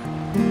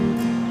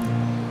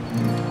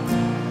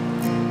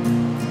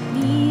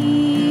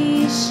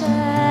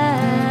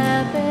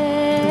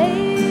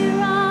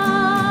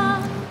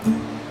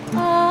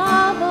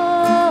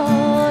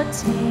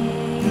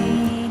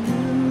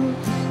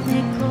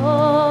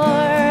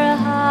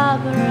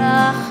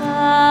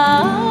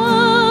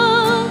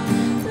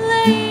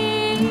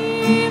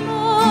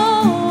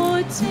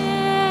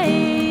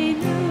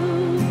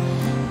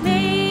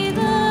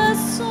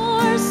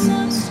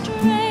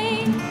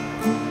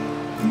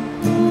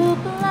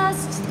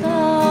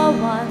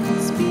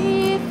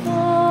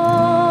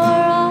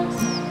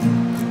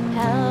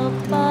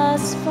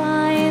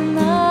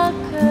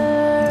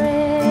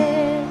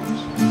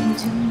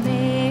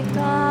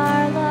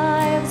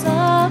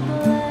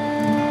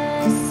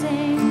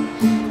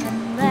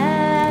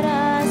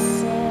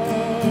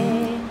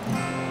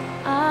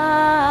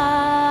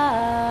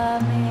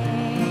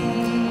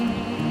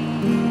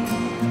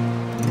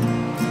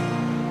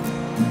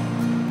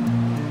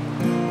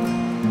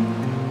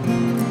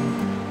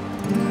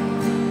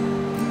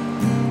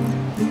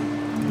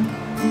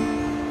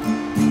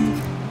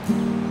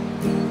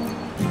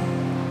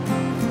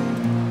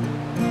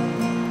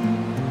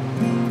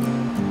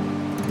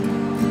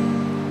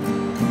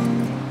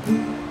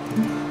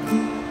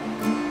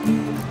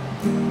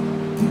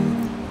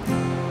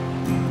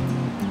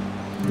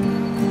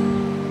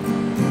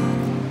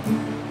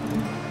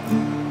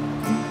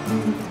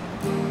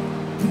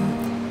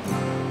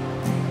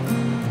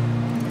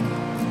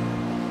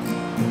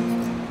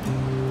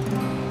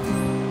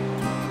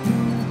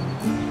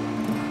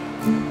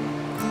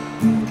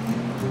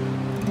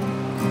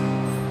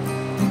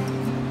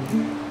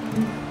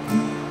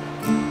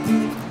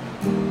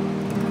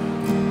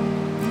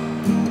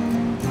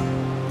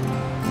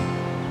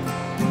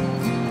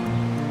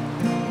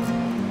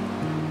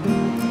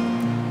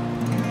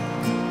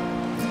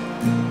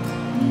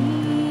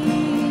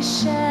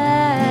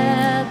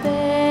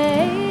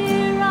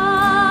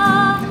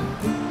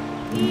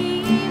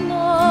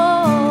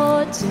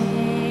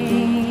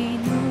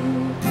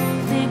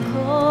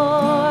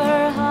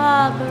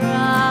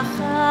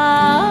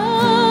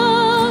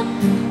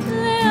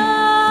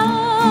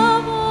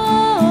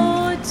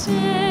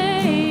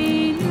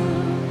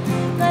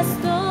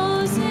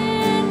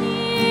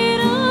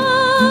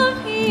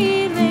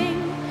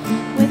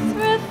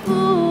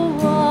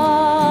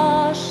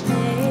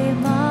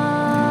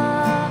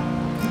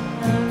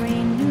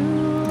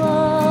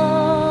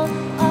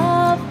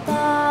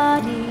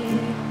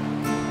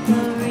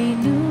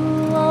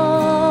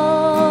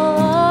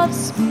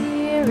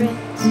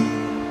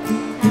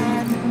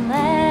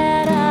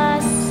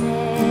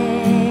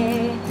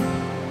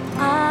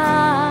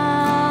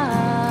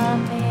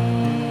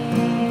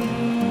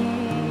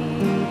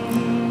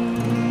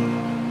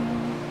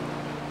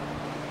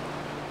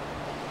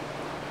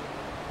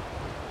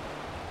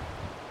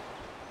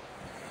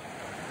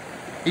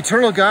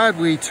Eternal God,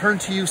 we turn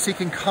to you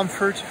seeking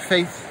comfort,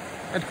 faith,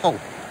 and hope.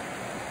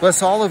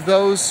 Bless all of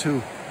those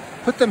who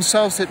put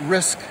themselves at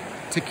risk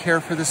to care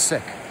for the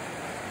sick.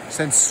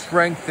 Send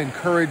strength and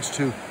courage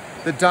to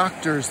the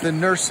doctors, the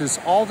nurses,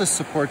 all the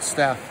support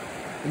staff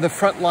in the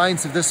front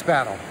lines of this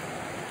battle.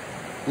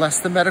 Bless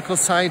the medical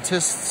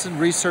scientists and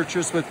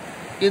researchers with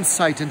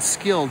insight and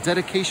skill,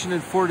 dedication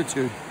and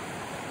fortitude,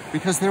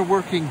 because they're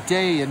working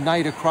day and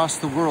night across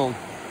the world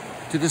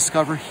to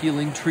discover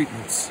healing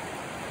treatments.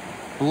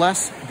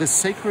 Bless the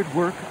sacred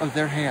work of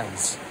their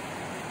hands.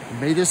 And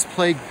may this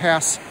plague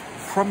pass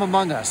from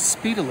among us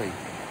speedily.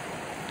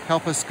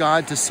 Help us,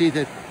 God, to see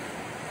that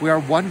we are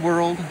one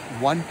world,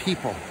 one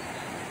people.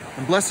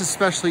 And bless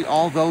especially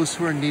all those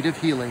who are in need of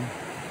healing.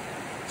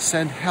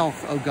 Send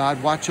health, O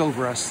God, watch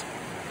over us.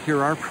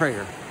 Hear our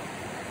prayer.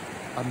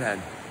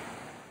 Amen.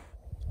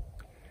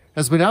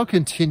 As we now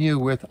continue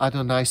with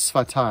Adonai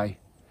Svatai,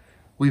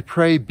 we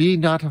pray, be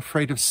not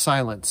afraid of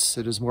silence.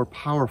 It is more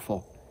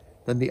powerful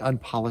than the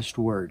unpolished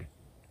word.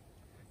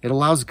 It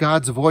allows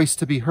God's voice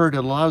to be heard. It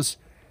allows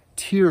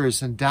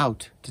tears and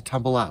doubt to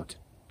tumble out.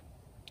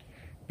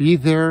 Be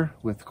there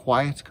with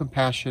quiet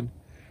compassion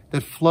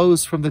that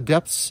flows from the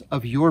depths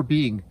of your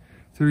being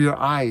through your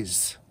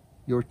eyes,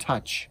 your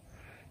touch,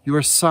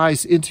 your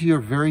sighs into your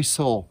very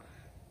soul.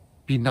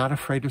 Be not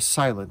afraid of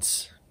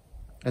silence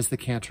as the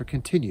cantor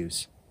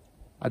continues.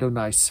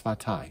 Adonai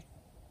Sfatai.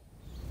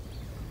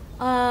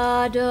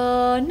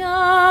 Adonai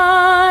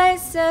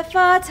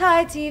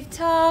Sfatai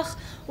tiftach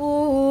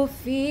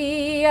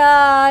ufi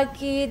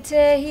yagid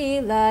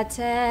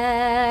tehilatecha.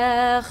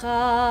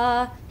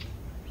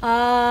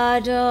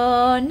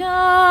 Adonai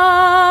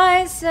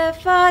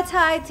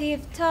Sfatai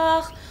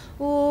tiftach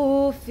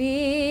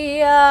ufi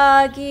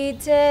yagid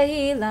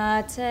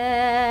tehilatecha.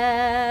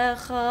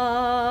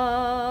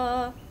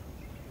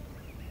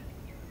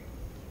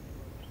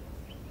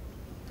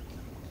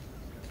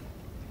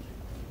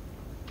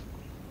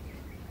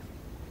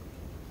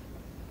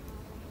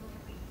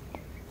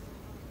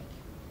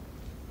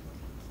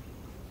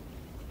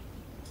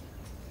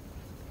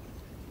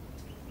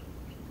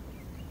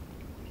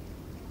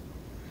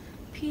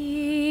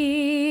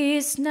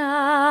 Peace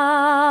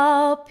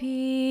now,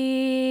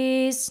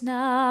 peace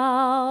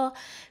now,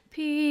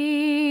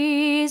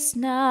 peace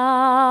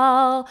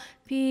now,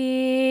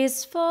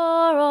 peace for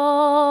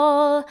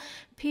all.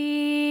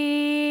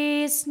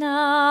 Peace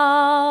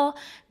now,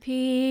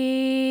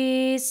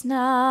 peace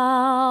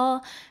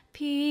now,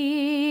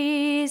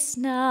 peace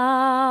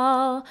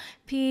now,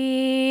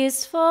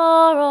 peace for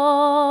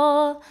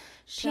all.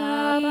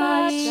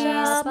 Shabbat,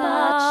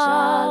 Shabbat,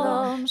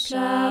 Shalom,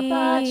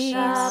 Shabbat,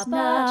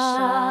 Shabbat,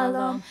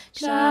 Shalom,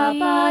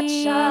 Shabbat,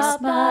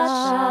 Shabbat,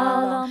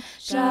 Shalom,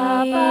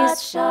 Shabbat,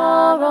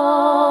 Shalom,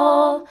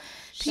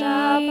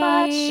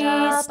 Shabbat,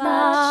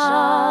 Shabbat,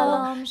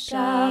 Shalom,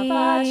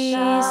 Shabbat,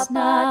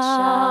 Shabbat,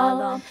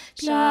 Shalom,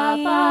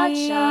 Shabbat,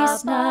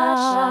 Shabbat,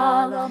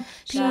 Shalom,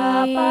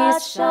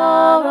 Shabbat,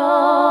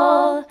 Shalom.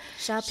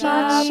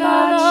 Shabbat,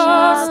 Shabbat,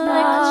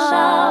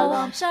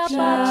 Shalom, Shabbat,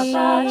 Shabbat,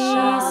 Shalom,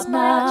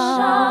 Shabbat,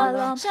 Shabbat,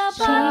 Shalom,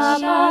 Shabbat,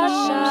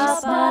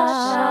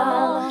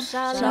 Shalom,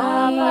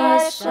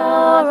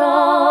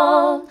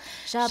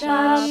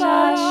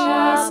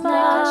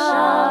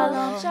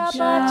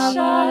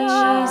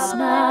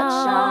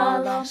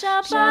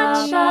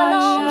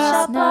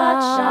 Shabbat,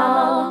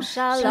 Shabbat, Shalom, Shabbat, Shabbat, Shalom,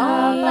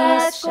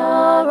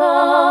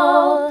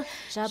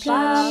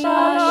 Shabbat,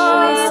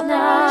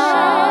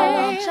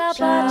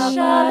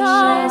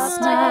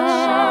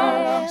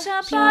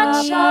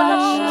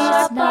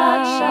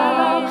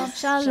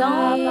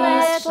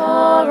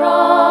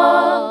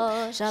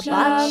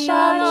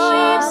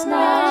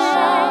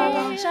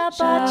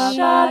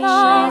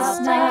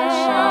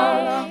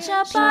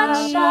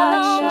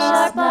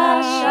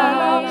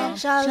 Shalom,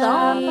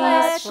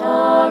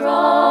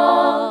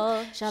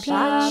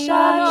 Shabbat,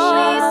 Shalom, Shabbat, Shalom,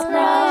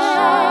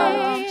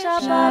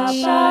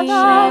 Shabbat,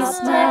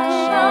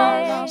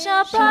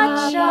 Shabbat,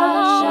 Shalom,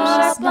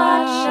 Shalom,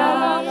 Shabbat, Shalom, Shabbat,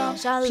 Shalom,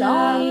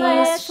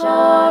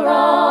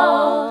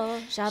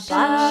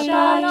 Shabbat,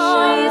 Shalom,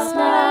 Shalom,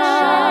 Shabbat,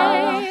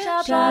 Shalom,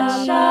 Shabbat,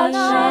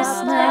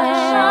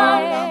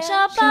 Shalom,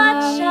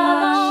 Shabbat,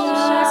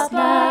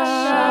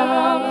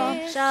 Shalom,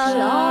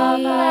 Shalom,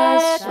 Shabbat,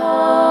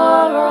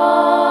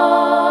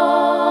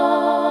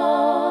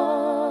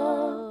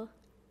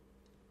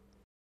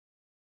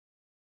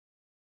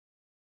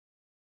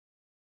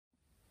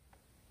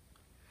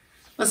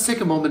 Let's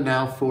take a moment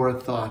now for a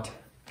thought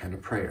and a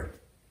prayer.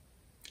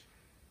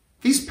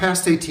 These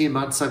past 18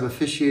 months, I've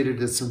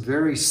officiated at some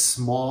very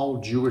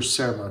small Jewish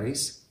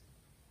ceremonies.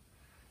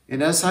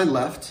 And as I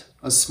left,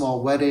 a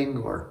small wedding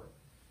or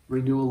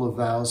renewal of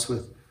vows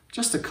with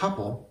just a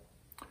couple,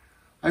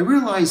 I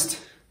realized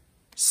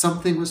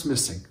something was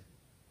missing.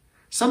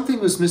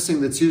 Something was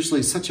missing that's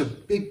usually such a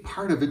big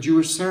part of a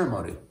Jewish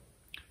ceremony.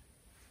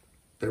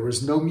 There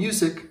was no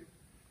music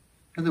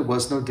and there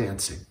was no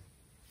dancing.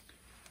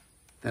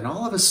 Then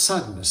all of a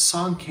sudden, a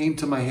song came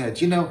to my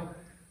head. You know,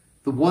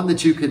 the one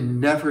that you can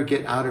never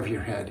get out of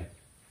your head.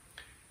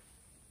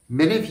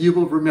 Many of you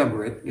will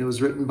remember it. It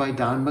was written by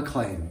Don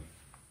McLean.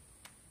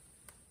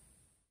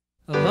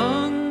 A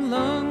long,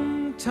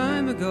 long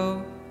time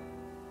ago,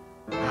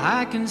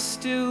 I can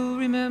still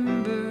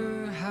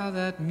remember how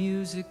that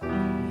music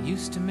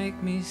used to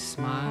make me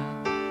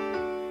smile.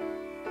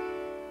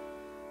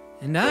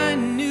 And I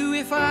knew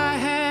if I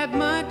had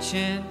my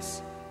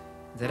chance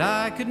that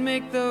I could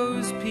make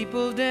those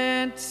people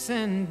dance,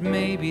 and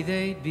maybe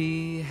they'd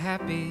be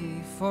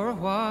happy for a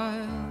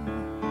while.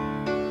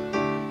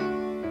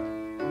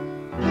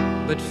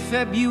 But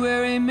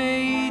February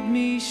made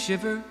me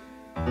shiver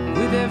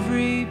with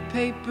every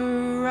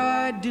paper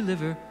I'd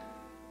deliver.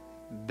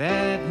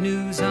 Bad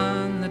news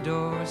on the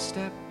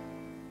doorstep,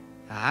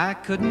 I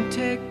couldn't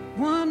take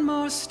one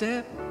more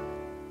step.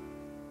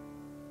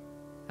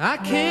 I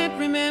can't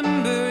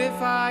remember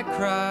if I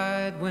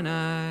cried when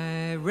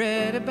I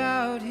read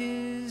about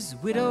his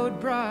widowed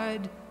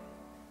bride,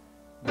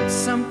 but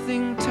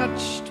something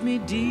touched me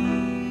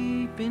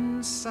deep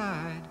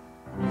inside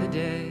the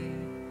day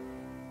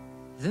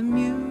the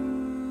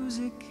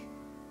music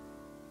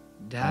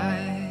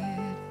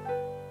died.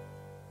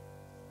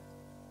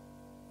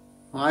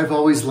 Well, I've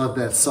always loved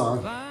that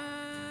song.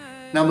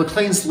 Now,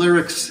 McLean's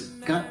lyrics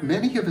got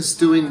many of us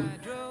doing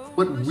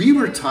what we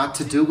were taught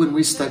to do when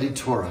we studied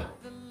Torah.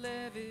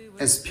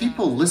 As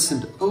people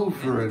listened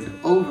over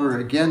and over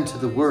again to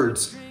the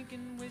words,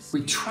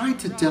 we tried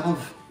to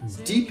delve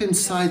deep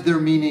inside their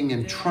meaning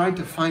and tried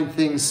to find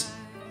things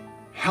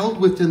held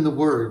within the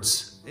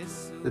words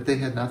that they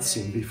had not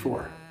seen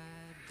before.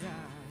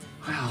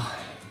 Well,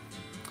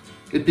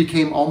 it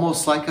became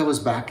almost like I was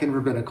back in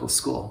rabbinical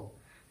school,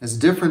 as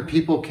different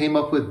people came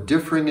up with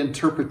differing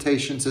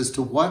interpretations as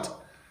to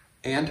what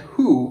and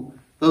who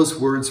those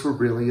words were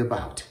really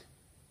about.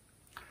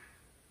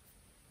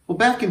 Well,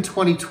 back in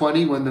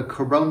 2020, when the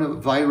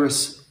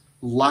coronavirus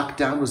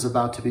lockdown was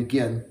about to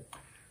begin,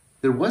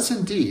 there was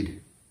indeed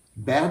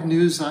bad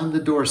news on the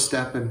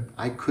doorstep, and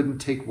I couldn't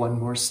take one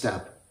more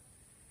step.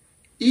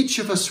 Each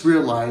of us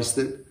realized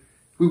that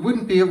we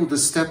wouldn't be able to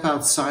step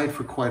outside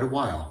for quite a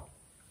while.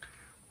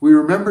 We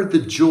remembered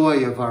the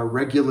joy of our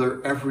regular,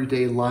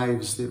 everyday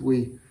lives that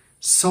we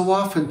so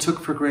often took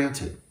for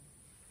granted.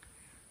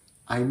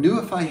 I knew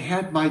if I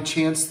had my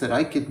chance that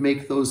I could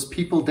make those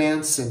people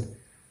dance, and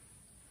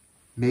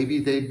maybe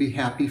they'd be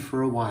happy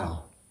for a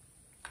while.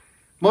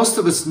 Most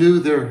of us knew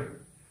there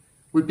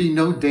would be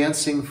no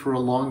dancing for a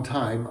long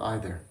time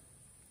either.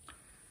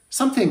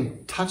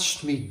 Something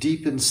touched me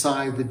deep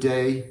inside the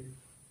day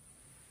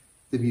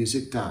the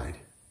music died.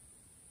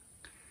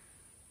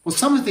 Well,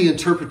 some of the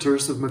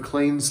interpreters of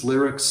McLean's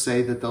lyrics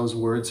say that those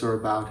words are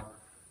about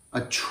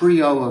a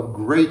trio of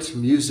great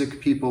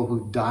music people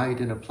who died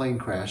in a plane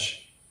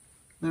crash.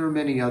 There are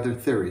many other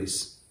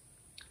theories.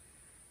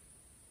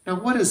 Now,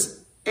 what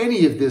does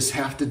any of this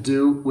have to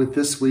do with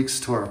this week's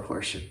Torah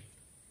portion?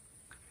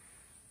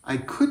 I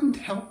couldn't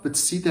help but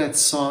see that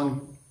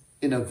song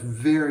in a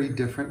very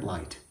different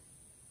light.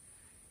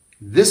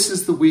 This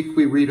is the week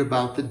we read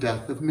about the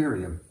death of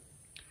Miriam.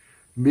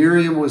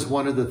 Miriam was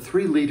one of the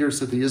three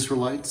leaders of the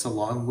Israelites,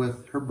 along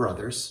with her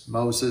brothers,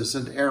 Moses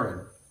and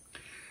Aaron.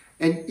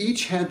 And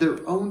each had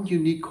their own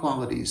unique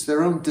qualities,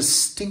 their own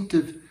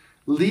distinctive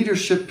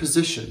leadership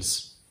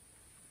positions.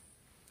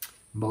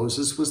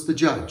 Moses was the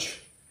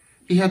judge.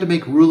 He had to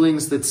make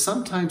rulings that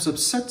sometimes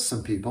upset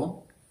some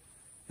people.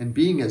 And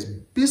being as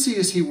busy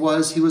as he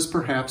was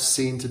perhaps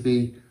seen to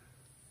be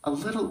a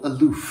little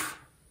aloof.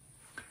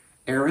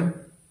 Aaron,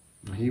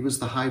 he was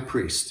the high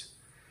priest.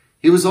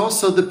 He was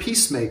also the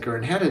peacemaker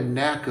and had a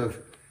knack of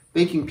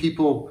making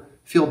people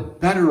feel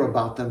better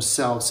about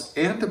themselves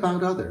and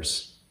about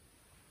others.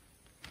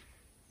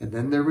 And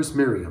then there was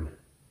Miriam.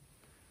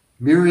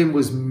 Miriam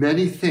was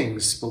many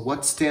things, but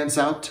what stands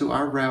out to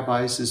our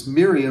rabbis is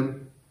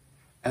Miriam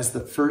as the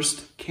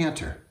first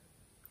cantor.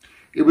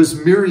 It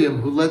was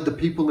Miriam who led the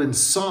people in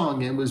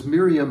song, and it was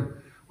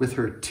Miriam with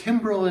her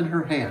timbrel in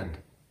her hand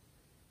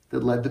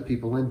that led the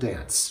people in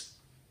dance.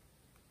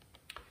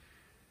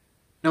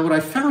 Now, what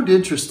I found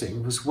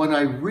interesting was when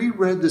I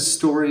reread the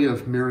story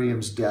of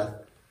Miriam's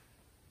death,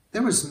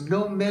 there was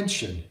no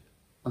mention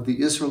of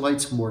the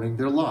Israelites mourning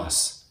their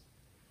loss.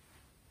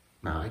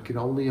 Now, I can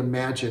only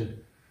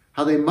imagine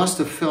how they must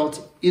have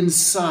felt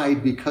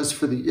inside, because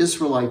for the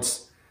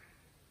Israelites,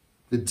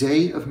 the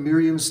day of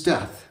Miriam's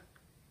death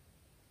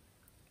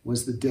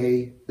was the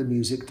day the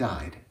music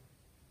died.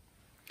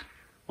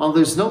 While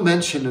there's no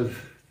mention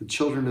of the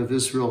children of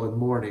Israel in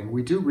mourning,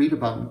 we do read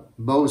about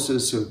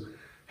Moses, who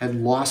had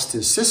lost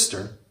his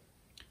sister,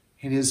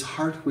 and his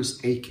heart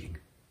was aching.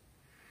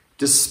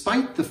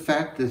 Despite the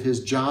fact that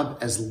his job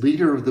as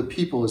leader of the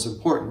people is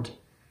important,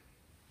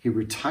 he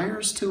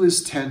retires to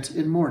his tent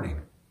in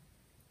mourning.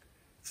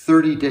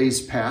 30 days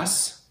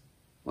pass,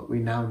 what we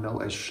now know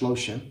as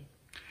Shloshim,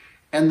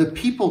 and the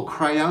people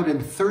cry out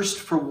in thirst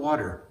for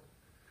water.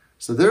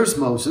 So there's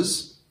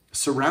Moses,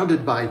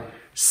 surrounded by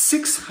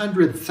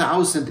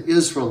 600,000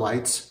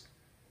 Israelites,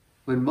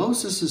 when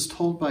Moses is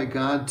told by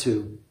God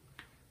to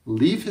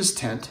leave his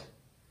tent,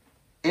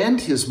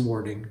 end his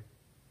mourning,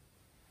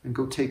 and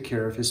go take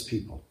care of his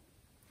people.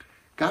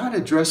 God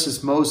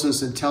addresses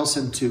Moses and tells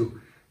him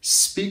to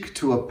speak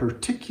to a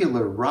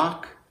particular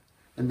rock,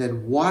 and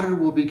then water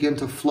will begin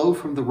to flow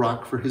from the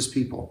rock for his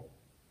people.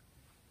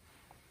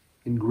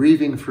 In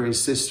grieving for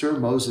his sister,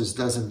 Moses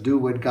doesn't do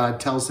what God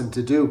tells him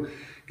to do.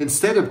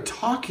 Instead of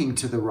talking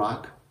to the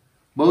rock,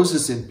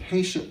 Moses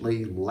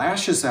impatiently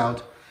lashes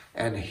out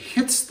and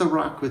hits the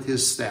rock with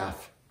his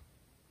staff.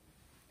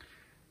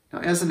 Now,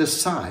 as an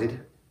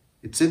aside,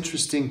 it's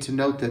interesting to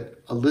note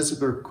that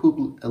Elizabeth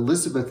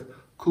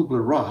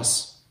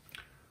Kubler-Ross,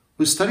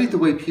 who studied the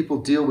way people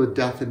deal with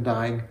death and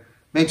dying,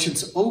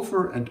 mentions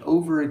over and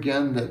over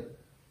again that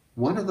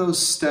one of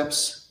those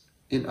steps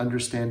in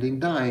understanding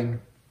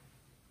dying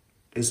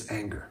is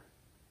anger.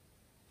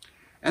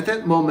 At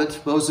that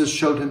moment, Moses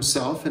showed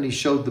himself, and he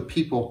showed the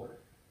people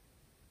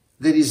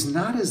that he's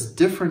not as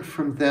different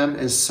from them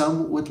as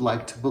some would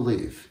like to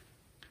believe.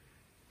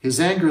 His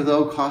anger,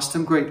 though, cost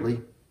him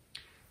greatly,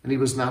 and he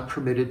was not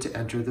permitted to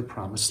enter the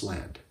promised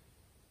land.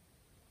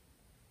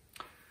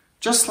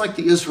 Just like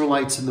the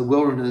Israelites in the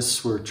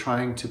wilderness were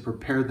trying to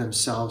prepare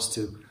themselves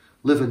to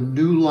live a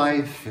new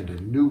life and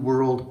a new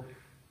world,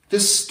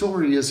 this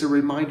story is a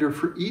reminder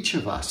for each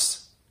of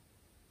us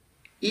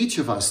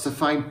to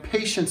find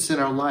patience in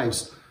our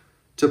lives,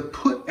 to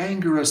put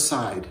anger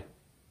aside,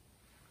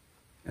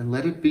 and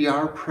let it be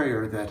our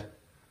prayer that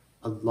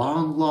a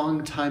long,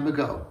 long time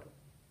ago,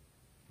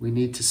 we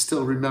need to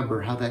still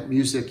remember how that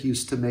music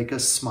used to make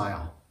us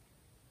smile.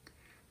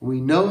 We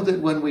know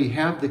that when we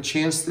have the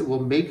chance that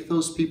we'll make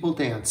those people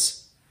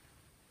dance,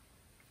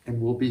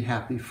 and we'll be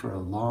happy for a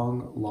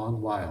long,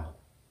 long while.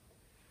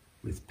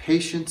 With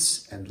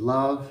patience and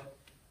love,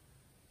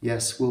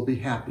 yes, we'll be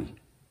happy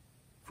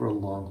for a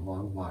long,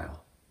 long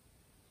while.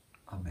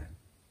 Amen.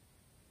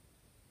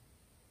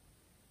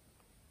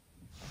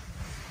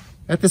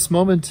 At this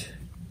moment,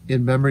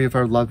 in memory of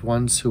our loved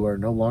ones who are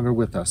no longer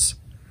with us,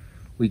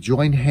 we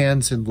join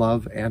hands in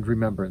love and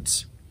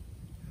remembrance.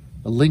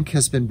 A link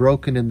has been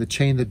broken in the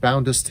chain that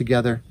bound us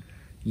together,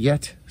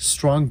 yet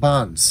strong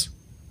bonds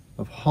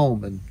of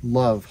home and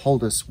love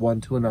hold us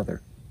one to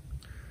another.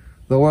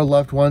 Though our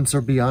loved ones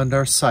are beyond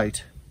our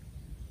sight,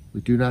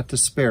 we do not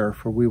despair,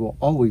 for we will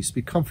always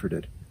be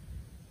comforted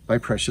by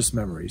precious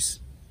memories.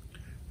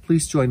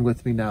 Please join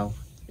with me now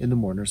in the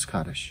Mourner's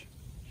Kaddish.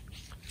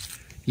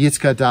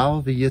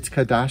 Yitkadal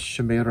v'yitkadash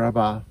shemei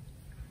Rabbah,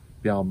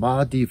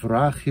 v'alma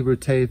divrach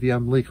hivrutei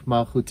v'yamlich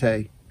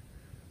malchutei,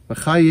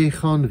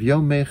 v'chayechon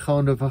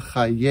v'yomechon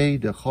v'chayei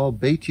dechol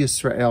Beit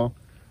Yisrael,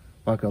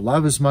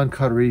 v'galav zman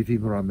kari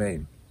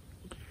v'mramein.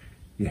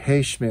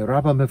 Yehei shmei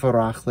Rabbah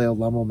mevarach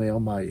le'olam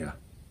u'me'omaya.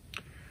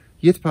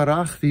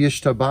 Yitparach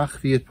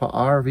v'yishtabach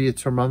v'yitpa'ar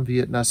v'yitramam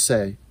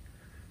v'yitnaseh,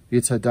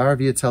 v'yitadar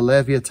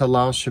v'yitaleh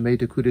v'yitalal shemei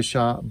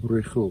dekudesha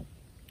b'richu.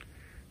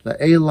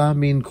 La'ela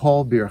min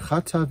kol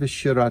birchata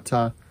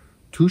v'shirata,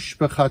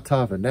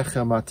 tushbechata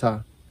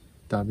v'nechamata,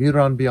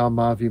 damiran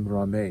bi'alma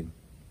v'mramein.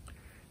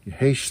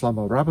 Yehei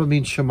shlama Rabbah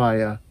min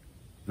shemaya,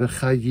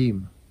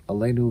 v'chayim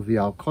aleinu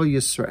v'al kol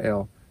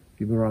Yisrael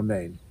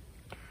v'mramein.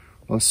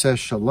 Oseh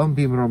shalom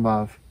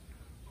b'mromav,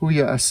 hu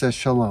ya'aseh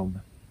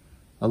shalom,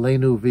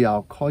 aleinu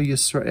v'al kol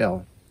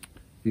Yisrael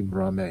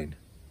v'mramein.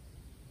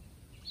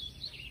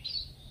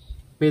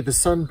 May the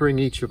sun bring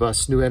each of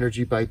us new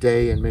energy by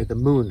day, and may the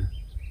moon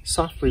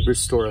softly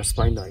restore us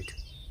by night.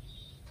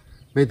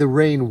 May the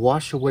rain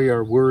wash away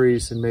our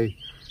worries, and may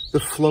the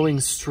flowing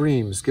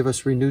streams give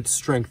us renewed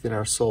strength in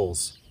our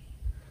souls.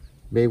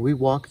 May we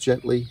walk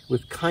gently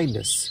with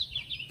kindness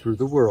through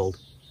the world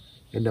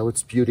and know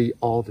its beauty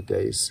all the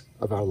days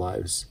of our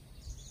lives.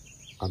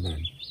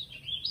 Amen.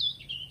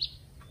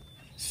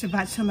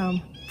 Shabbat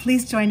Shalom.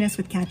 Please join us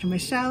with Cantor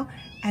Michelle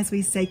as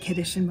we say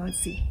Kiddush and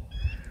Motzi.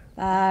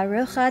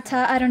 Baruch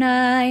atah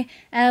Adonai,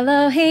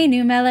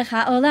 Eloheinu melech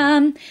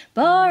haolam,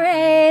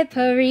 borei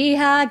peri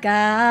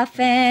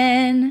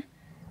hagafen.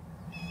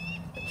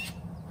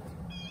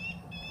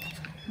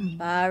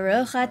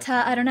 Baruch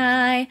atah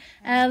Adonai,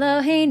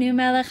 Eloheinu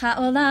melech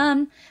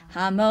haolam,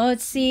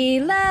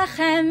 hamotzi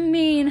lechem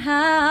min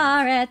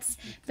haaretz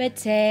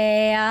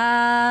b'te'avon.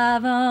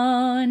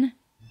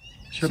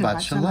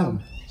 Shabbat Shalom.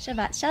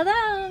 Shabbat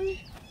Shalom.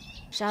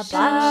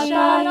 Shabbat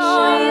Shalom.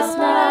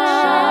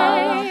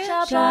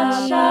 Shabbat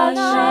Shalom.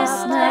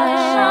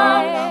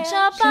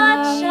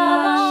 Shabbat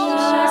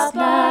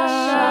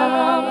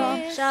Shalom.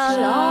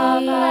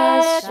 Shalom.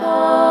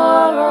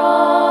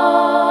 Shalom.